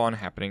all the fun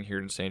happening here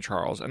in St.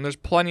 Charles. And there's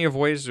plenty of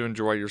ways to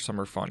enjoy your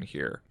summer fun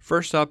here.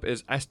 First up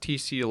is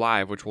STC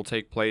Live, which will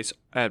take place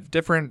at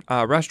different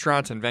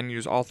restaurants and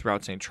venues all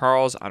throughout St.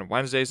 Charles on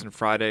Wednesdays and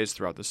Fridays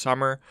throughout the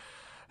summer.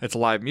 It's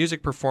live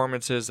music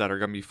performances that are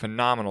going to be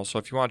phenomenal. So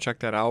if you want to check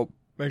that out,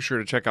 make sure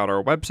to check out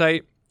our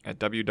website at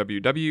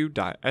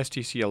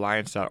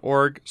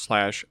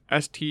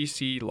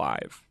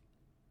www.stcalliance.org/STClive.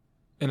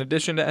 In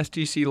addition to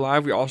STC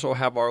Live, we also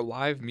have our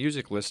live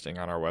music listing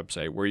on our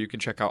website where you can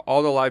check out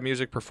all the live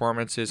music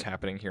performances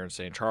happening here in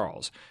St.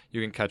 Charles.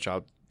 You can catch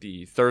out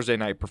the Thursday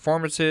night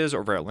performances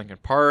over at Lincoln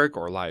Park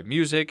or live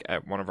music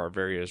at one of our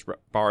various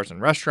bars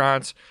and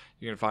restaurants.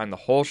 You can find the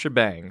whole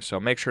shebang, so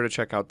make sure to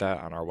check out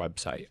that on our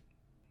website.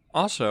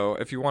 Also,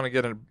 if you want to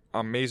get an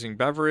amazing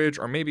beverage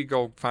or maybe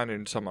go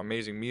find some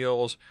amazing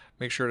meals,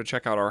 make sure to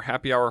check out our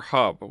Happy Hour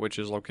Hub, which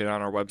is located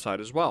on our website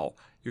as well.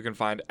 You can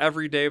find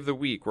every day of the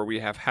week where we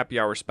have happy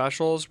hour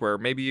specials where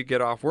maybe you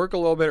get off work a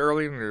little bit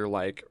early and you're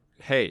like,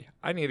 hey,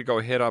 I need to go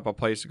hit up a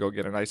place to go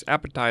get a nice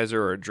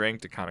appetizer or a drink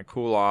to kind of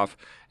cool off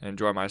and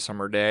enjoy my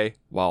summer day.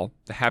 Well,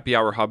 the Happy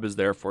Hour Hub is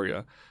there for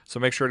you.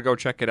 So make sure to go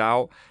check it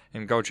out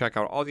and go check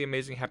out all the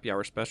amazing happy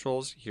hour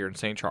specials here in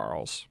St.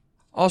 Charles.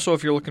 Also,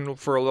 if you're looking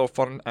for a little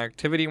fun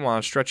activity,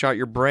 want to stretch out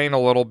your brain a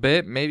little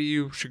bit, maybe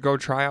you should go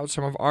try out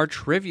some of our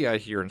trivia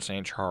here in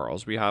St.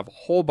 Charles. We have a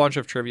whole bunch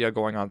of trivia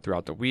going on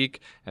throughout the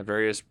week at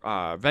various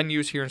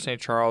venues here in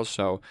St. Charles,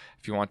 so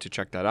if you want to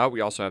check that out,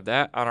 we also have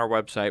that on our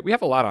website. We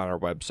have a lot on our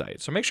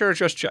website, so make sure to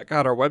just check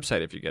out our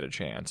website if you get a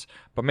chance,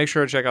 but make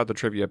sure to check out the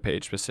trivia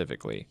page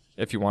specifically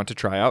if you want to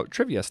try out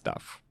trivia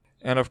stuff.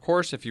 And of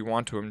course, if you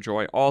want to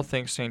enjoy all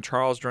things St.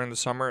 Charles during the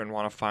summer and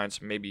want to find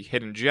some maybe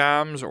hidden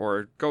gems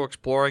or go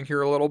exploring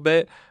here a little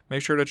bit,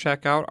 make sure to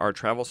check out our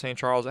Travel St.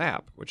 Charles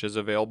app, which is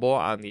available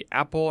on the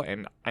Apple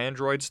and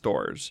Android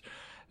stores.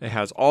 It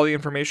has all the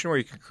information where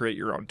you can create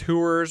your own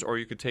tours, or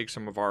you could take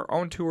some of our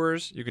own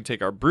tours. You can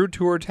take our Brew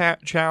Tour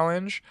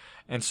challenge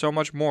and so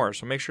much more.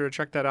 So make sure to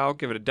check that out,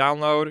 give it a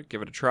download,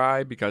 give it a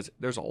try, because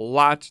there's a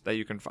lot that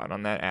you can find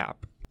on that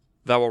app.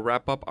 That will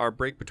wrap up our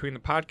break between the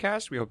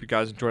podcasts. We hope you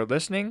guys enjoyed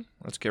listening.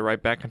 Let's get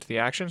right back into the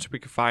action so we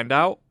can find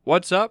out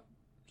what's up,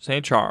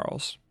 St.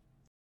 Charles.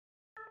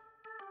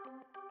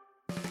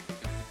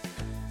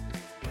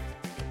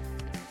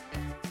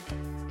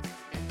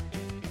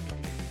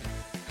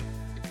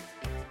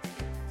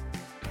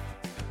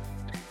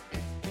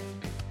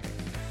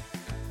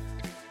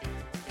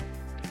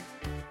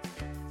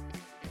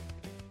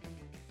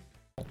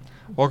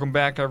 Welcome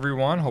back,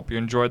 everyone. Hope you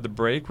enjoyed the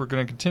break. We're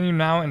going to continue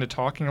now into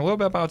talking a little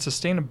bit about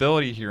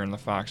sustainability here in the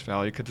Fox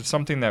Valley, because it's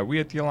something that we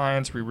at the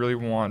Alliance, we really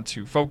want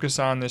to focus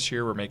on this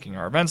year. We're making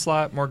our events a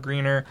lot more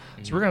greener.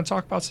 So we're going to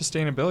talk about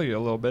sustainability a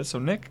little bit. So,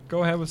 Nick,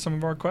 go ahead with some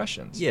of our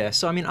questions. Yeah,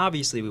 so, I mean,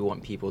 obviously we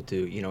want people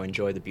to,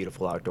 enjoy the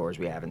beautiful outdoors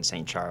we have in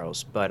St.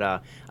 Charles. But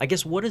I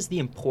guess what is the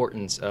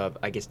importance of,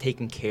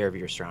 taking care of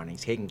your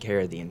surroundings, taking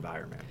care of the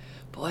environment?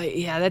 Boy,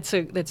 yeah, that's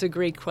a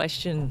great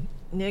question,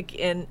 Nick.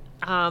 And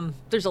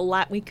there's a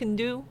lot we can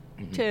do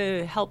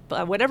to help.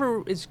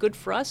 Whatever is good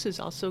for us is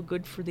also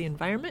good for the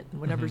environment,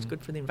 and whatever is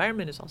good for the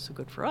environment is also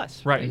good for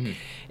us. Right.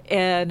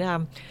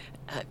 And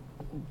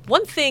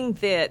one thing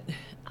that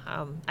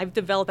I've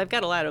developed, I've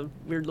got a lot of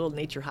weird little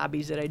nature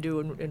hobbies that I do,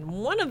 and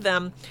one of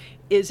them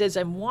is as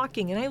I'm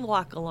walking, and I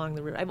walk along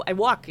the river. I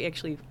walk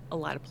actually a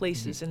lot of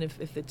places, and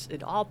if it's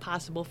at all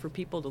possible for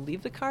people to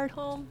leave the car at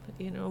home,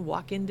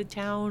 walk into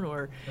town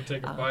or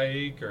take a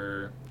bike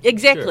or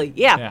exactly, sure.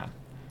 Yeah.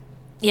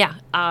 Yeah,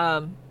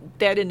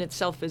 that in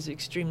itself is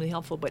extremely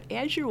helpful. But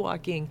as you're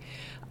walking,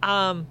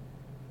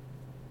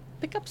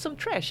 pick up some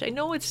trash. I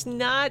know it's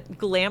not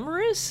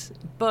glamorous,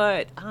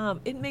 but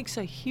it makes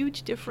a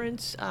huge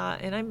difference.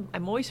 And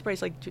I'm always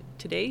surprised. Like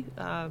today,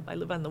 I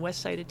live on the west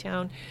side of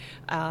town,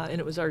 and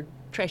it was our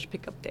trash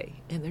pickup day.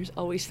 And there's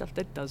always stuff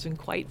that doesn't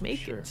quite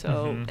make it.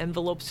 So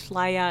envelopes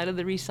fly out of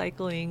the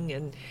recycling,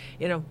 and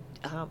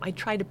I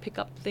try to pick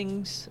up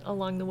things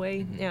along the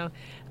way.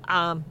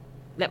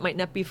 That might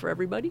not be for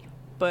everybody,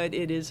 but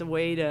it is a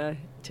way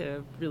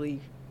to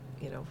really,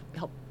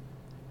 help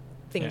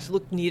things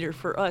look neater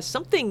for us.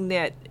 Something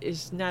that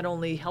is not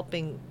only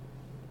helping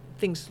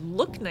things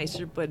look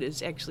nicer, but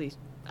is actually,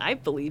 I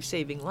believe,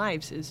 saving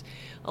lives is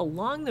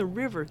along the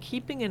river,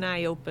 keeping an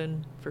eye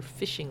open for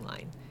fishing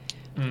line.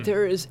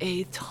 There is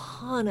a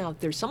ton out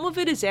there. Some of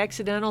it is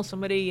accidental.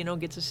 Somebody,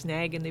 gets a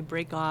snag and they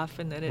break off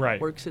and then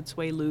it works its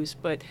way loose.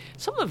 But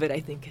some of it, I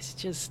think, is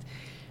just,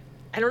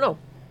 I don't know.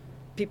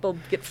 People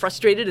get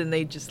frustrated and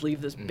they just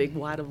leave this big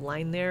wad of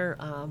line there.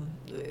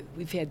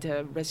 We've had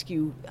to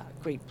rescue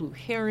great blue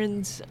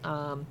herons.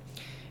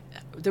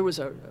 There was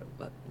a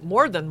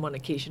more than one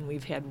occasion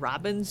we've had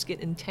robins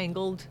get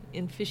entangled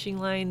in fishing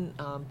line.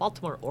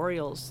 Baltimore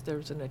Orioles,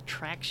 there's an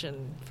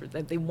attraction for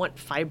that. They want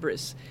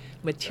fibrous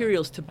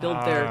materials to build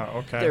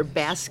their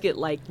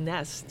basket-like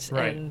nests,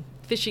 and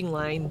fishing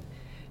line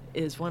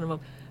is one of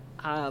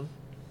them.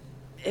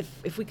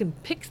 If we can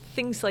pick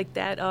things like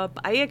that up,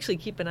 I actually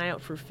keep an eye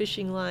out for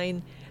fishing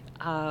line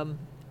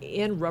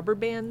and rubber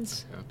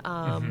bands.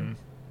 Kind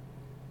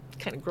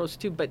of gross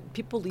too, but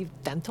people leave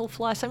dental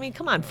floss. I mean,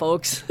 come on,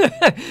 folks.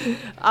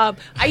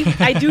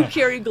 I do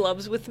carry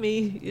gloves with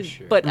me,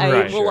 but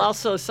I will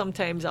also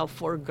sometimes I'll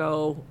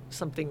forego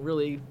something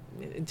really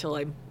until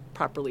I'm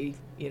properly,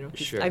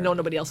 I know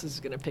nobody else is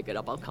going to pick it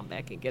up. I'll come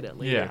back and get it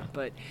later. Yeah.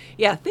 But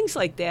yeah, things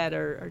like that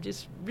are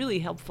just really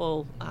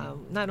helpful,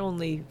 not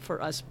only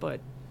for us, but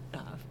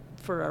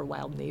for our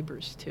wild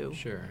neighbors too.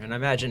 Sure. And I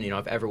imagine,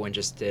 if everyone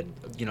just did,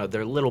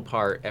 their little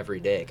part every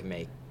day, it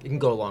can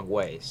go a long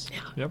ways.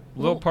 Yeah. Yep.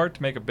 Little part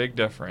to make a big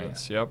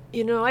difference. Yeah.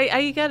 Yep.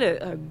 I got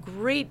a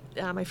great,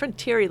 my friend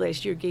Terry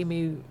last year gave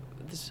me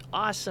this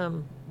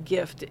awesome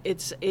gift.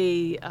 It's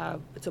a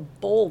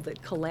bowl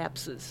that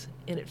collapses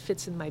and it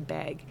fits in my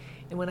bag.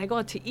 And when I go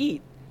out to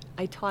eat,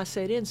 I toss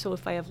that in. So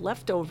if I have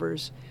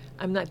leftovers,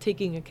 I'm not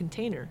taking a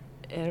container.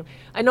 And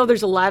I know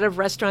there's a lot of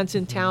restaurants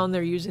in town.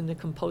 They're using the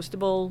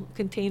compostable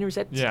containers.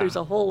 There's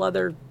a whole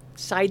other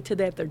side to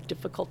that. They're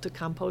difficult to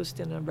compost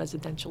in a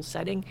residential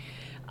setting.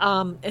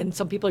 And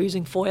some people are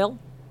using foil,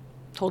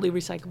 totally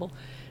recyclable.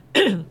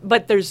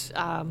 But there's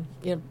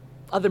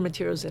other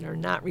materials that are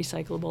not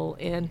recyclable.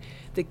 And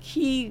the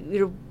key,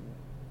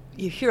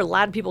 you hear a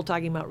lot of people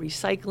talking about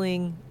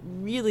recycling.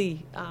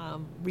 Really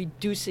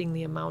reducing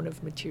the amount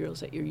of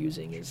materials that you're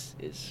using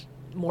is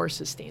more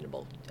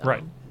sustainable.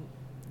 Right.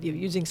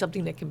 Using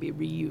something that can be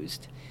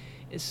reused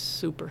is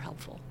super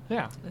helpful.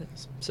 Yeah.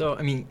 So,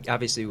 I mean,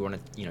 obviously we want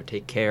to,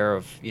 take care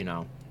of,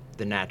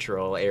 the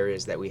natural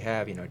areas that we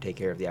have, take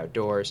care of the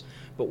outdoors.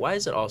 But why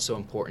is it also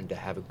important to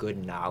have a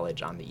good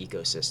knowledge on the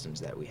ecosystems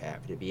that we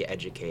have, to be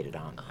educated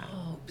on that?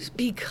 Oh,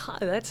 because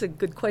that's a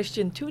good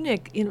question too,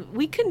 Nick.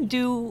 We can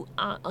do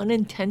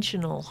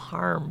unintentional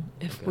harm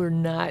if we're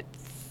not.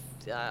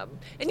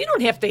 And you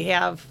don't have to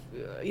have,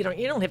 you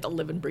don't have to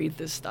live and breathe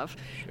this stuff,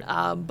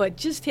 but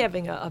just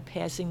having a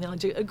passing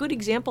knowledge. A good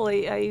example,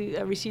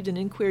 I received an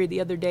inquiry the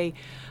other day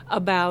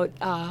about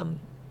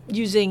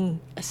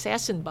using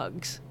assassin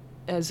bugs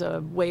as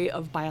a way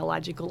of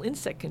biological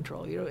insect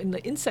control. In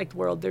the insect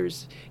world,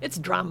 it's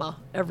drama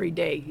every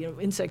day.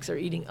 Insects are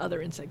eating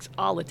other insects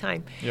all the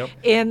time. Yep.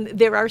 And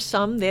there are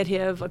some that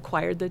have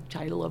acquired the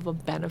title of a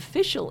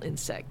beneficial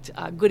insect.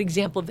 A good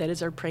example of that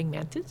is our praying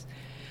mantis.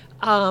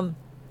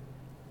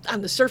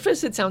 On the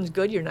surface, it sounds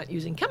good. You're not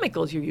using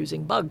chemicals. You're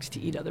using bugs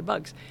to eat other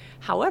bugs.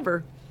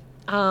 However,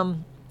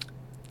 the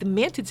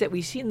mantids that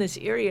we see in this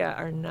area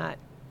are not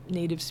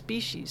native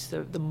species.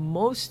 The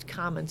most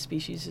common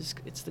species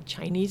it's the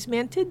Chinese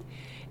mantid.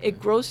 It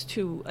grows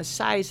to a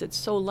size that's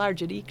so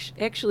large it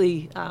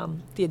actually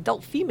the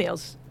adult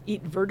females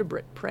eat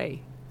vertebrate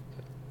prey.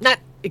 Not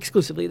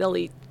exclusively, they'll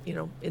eat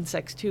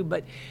insects too,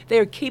 but they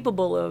are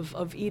capable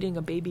of eating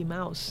a baby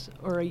mouse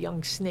or a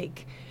young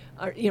snake,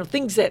 or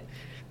things that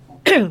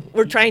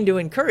we're trying to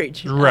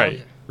encourage.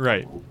 Right.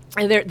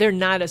 And they're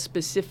not a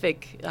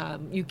specific.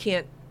 You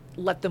can't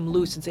let them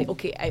loose and say,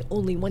 okay, I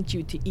only want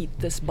you to eat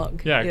this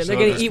bug. Yeah, they're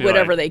going to eat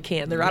whatever they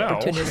can. They're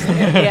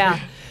opportunistic. Yeah.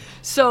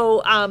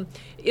 So,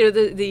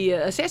 the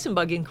assassin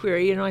bug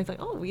inquiry, I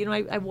thought,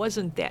 I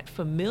wasn't that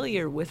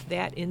familiar with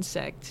that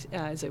insect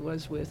as I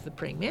was with the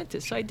praying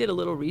mantis. So I did a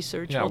little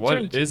research. Yeah,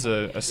 what is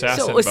a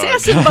assassin bug?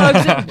 Assassin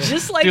bugs are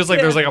just like... Feels like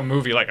there's like a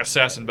movie like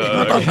Assassin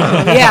Bug.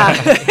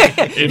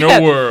 Yeah. In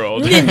a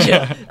world.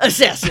 Ninja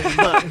assassin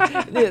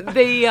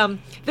bug.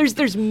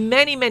 There's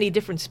many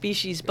different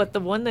species, but the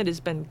one that has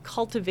been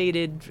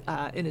cultivated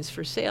and is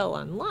for sale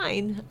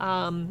online,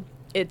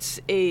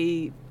 it's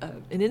an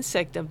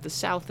insect of the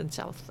south and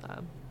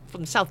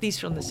from the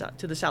southeast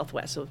to the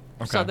southwest. So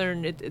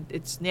southern,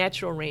 its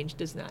natural range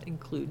does not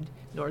include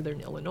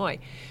northern Illinois.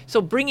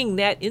 So bringing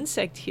that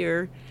insect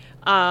here,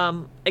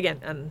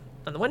 again,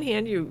 on the one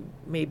hand, you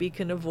maybe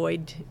can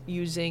avoid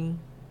using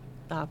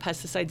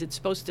pesticides. It's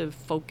supposed to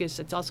focus.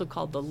 It's also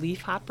called the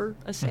leafhopper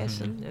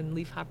assassin, and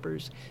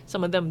leafhoppers,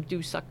 some of them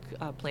do suck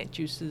plant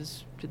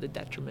juices to the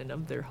detriment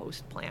of their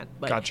host plant.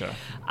 But, Gotcha.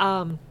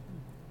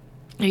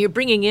 You're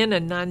bringing in a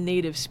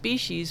non-native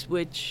species,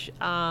 which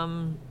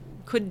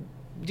could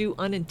do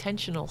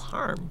unintentional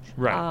harm.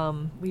 Right.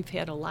 We've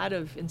had a lot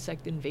of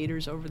insect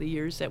invaders over the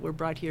years that were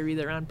brought here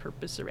either on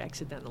purpose or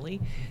accidentally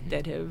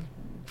that have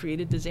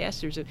created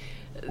disasters.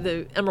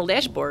 The emerald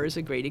ash borer is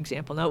a great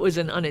example. Now, it was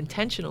an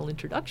unintentional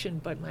introduction,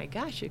 but my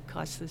gosh, it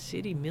cost the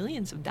city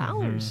millions of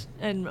dollars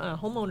and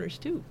homeowners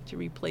too to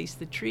replace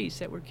the trees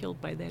that were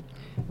killed by that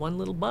one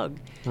little bug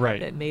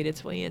that made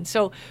its way in.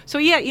 So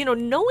yeah,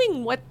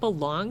 knowing what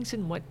belongs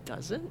and what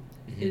doesn't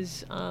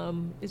is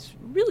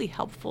really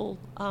helpful.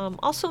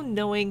 Also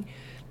knowing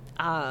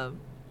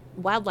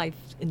wildlife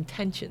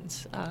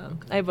intentions.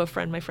 I have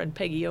my friend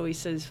Peggy always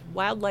says,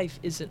 wildlife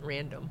isn't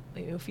random.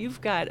 If you've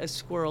got a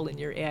squirrel in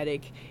your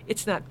attic,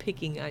 it's not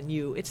picking on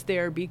you. It's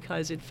there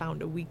because it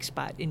found a weak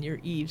spot in your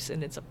eaves,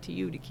 and it's up to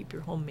you to keep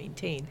your home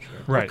maintained.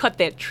 Sure. Right. Or cut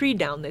that tree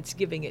down that's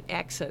giving it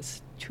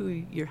access to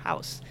your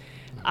house.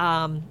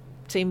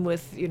 Same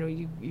with,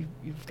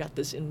 you've got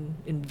this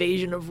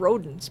invasion of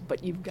rodents,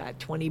 but you've got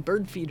 20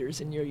 bird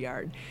feeders in your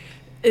yard.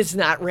 It's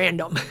not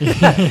random.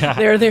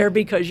 They're there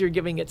because you're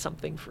giving it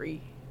something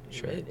free.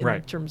 Sure.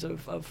 In terms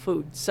of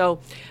food. So,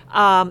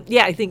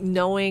 I think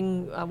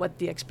knowing what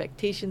the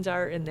expectations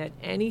are and that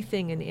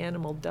anything an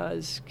animal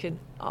does can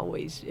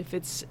always, if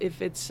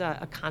it's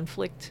a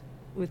conflict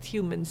with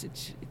humans,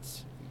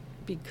 it's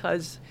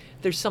because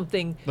there's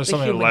something that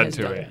human led has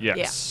to done. it.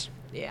 Yes.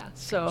 Yeah.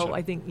 So Gotcha.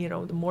 I think,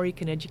 the more you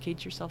can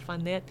educate yourself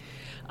on that,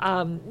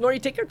 the more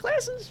you take your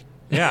classes.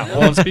 Yeah.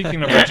 Well, and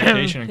speaking of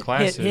education and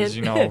classes,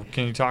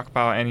 can you talk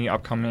about any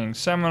upcoming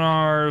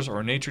seminars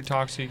or nature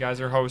talks you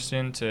guys are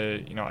hosting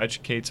to,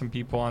 educate some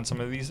people on some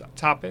of these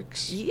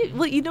topics? Yeah,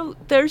 well,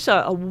 there's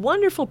a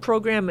wonderful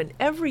program, and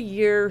every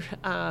year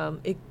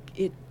it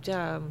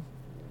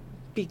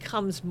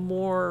becomes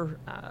more.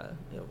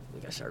 We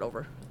got to start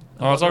over.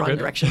 Oh, it's all good.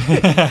 Direction.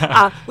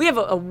 We have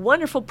a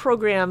wonderful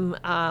program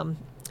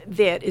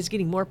that is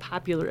getting more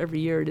popular every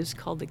year. It is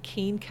called the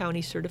Kane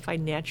County Certified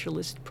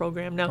Naturalist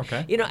Program. Now,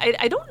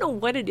 I don't know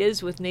what it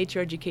is with nature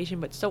education,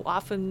 but so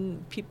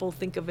often people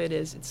think of it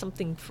as it's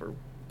something for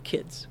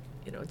kids.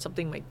 It's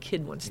something my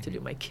kid wants to do.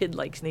 My kid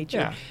likes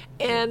nature.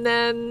 Yeah. And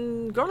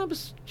then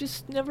grown-ups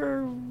just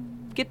never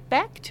get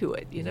back to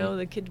it.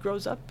 The kid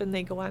grows up and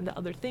they go on to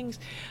other things.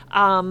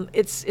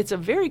 It's a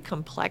very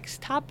complex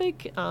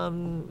topic.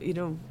 We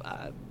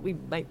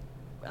might...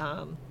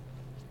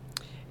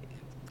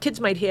 kids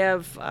might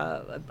have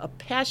a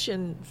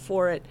passion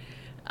for it.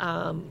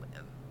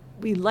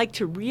 We like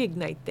to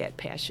reignite that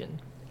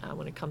passion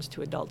when it comes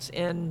to adults.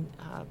 And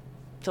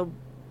so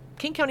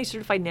Kane County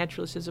Certified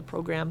Naturalist is a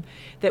program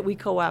that we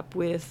co-op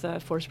with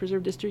Forest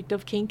Preserve District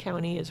of Kane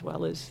County as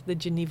well as the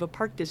Geneva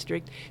Park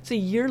District. It's a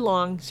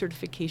year-long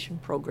certification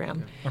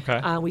program.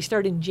 Okay. We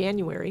start in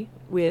January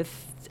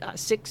with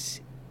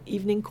 6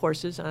 evening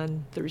courses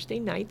on Thursday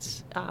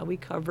nights. We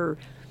cover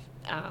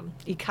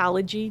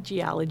ecology,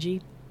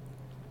 geology,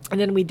 and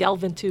then we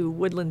delve into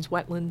woodlands,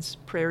 wetlands,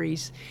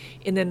 prairies,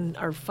 and then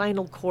our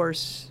final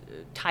course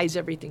ties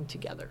everything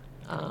together.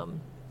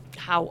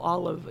 How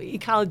all of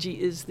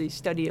ecology is the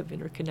study of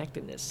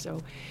interconnectedness.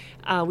 So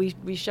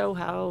we show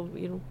how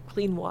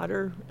clean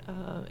water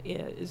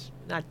is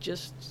not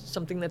just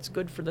something that's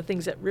good for the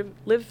things that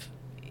live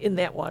in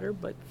that water,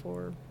 but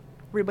for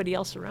everybody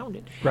else around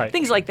it. Right.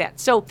 Things like that.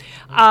 So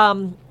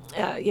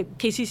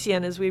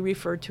KCCN, as we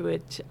refer to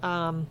it,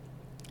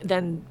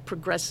 then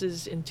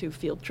progresses into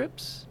field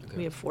trips. Okay.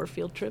 We have 4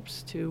 field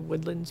trips to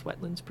woodlands,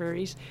 wetlands,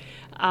 prairies.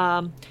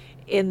 And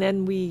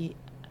then we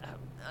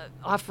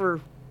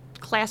offer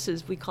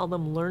classes, we call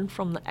them Learn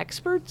from the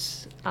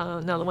Experts. Now,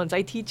 the ones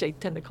I teach, I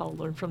tend to call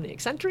Learn from the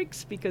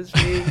Eccentrics because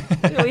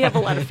we have a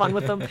lot of fun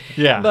with them.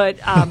 Yeah. But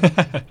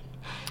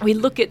we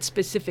look at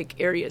specific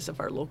areas of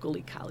our local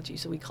ecology,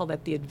 so we call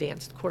that the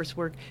advanced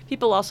coursework.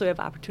 People also have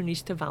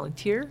opportunities to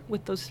volunteer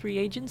with those 3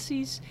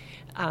 agencies,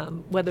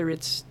 whether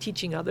it's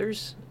teaching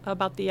others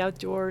about the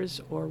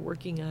outdoors or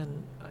working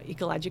on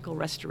ecological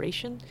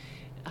restoration.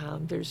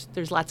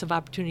 There's lots of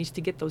opportunities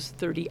to get those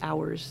 30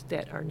 hours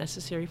that are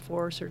necessary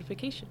for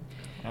certification.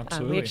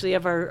 Absolutely. We actually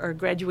have our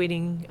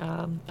graduating,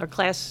 our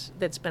class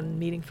that's been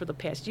meeting for the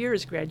past year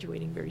is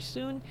graduating very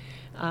soon.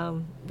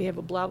 We have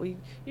a block. We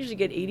usually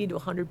get 80 to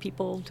 100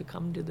 people to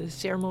come to the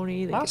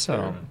ceremony. They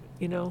Awesome.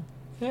 Get their,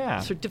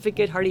 Yeah.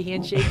 certificate, hearty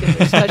handshake, and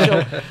their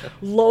special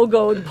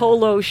logoed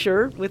polo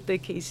shirt with the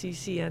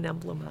KCCN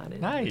emblem on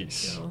it.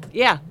 Nice. So,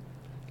 yeah.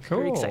 Cool.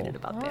 Very excited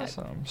about that.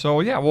 Awesome. So,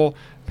 yeah, well,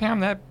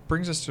 Pam, that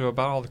brings us to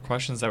about all the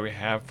questions that we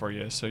have for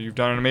you. So you've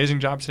done an amazing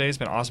job today. It's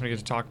been awesome to get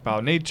to talk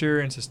about nature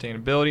and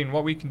sustainability and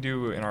what we can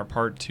do in our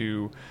part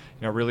to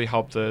really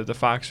help the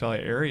Fox Valley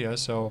area.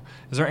 So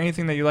is there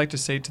anything that you'd like to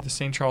say to the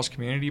St. Charles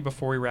community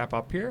before we wrap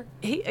up here?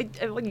 Hey,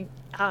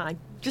 I'd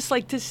just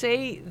like to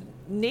say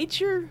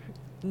nature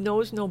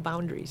knows no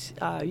boundaries.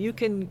 You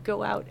can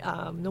go out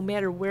no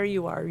matter where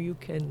you are. You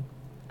can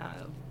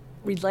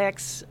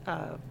relax,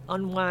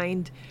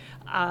 unwind.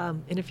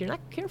 And if you're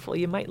not careful,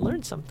 you might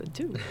learn something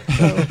too.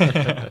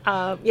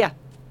 So, yeah,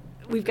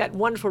 we've got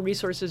wonderful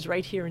resources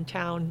right here in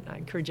town. I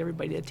encourage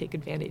everybody to take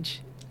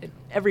advantage at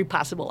every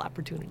possible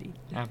opportunity.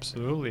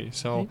 Absolutely.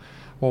 So,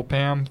 well,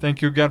 Pam,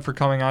 thank you again for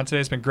coming on today.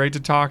 It's been great to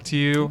talk to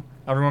you.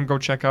 Everyone go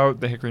check out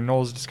the Hickory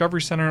Knolls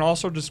Discovery Center and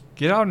also just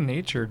get out in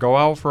nature. Go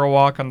out for a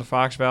walk on the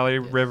Fox Valley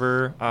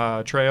River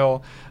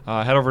Trail.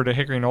 Head over to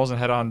Hickory Knolls and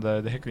head on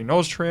the Hickory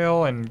Knolls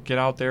Trail and get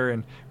out there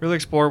and really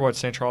explore what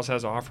St. Charles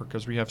has to offer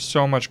because we have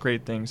so much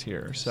great things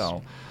here.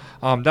 So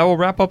that will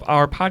wrap up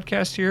our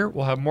podcast here.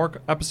 We'll have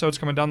more episodes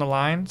coming down the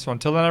line. So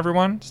until then,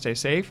 everyone, stay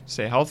safe,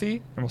 stay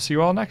healthy, and we'll see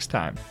you all next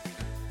time.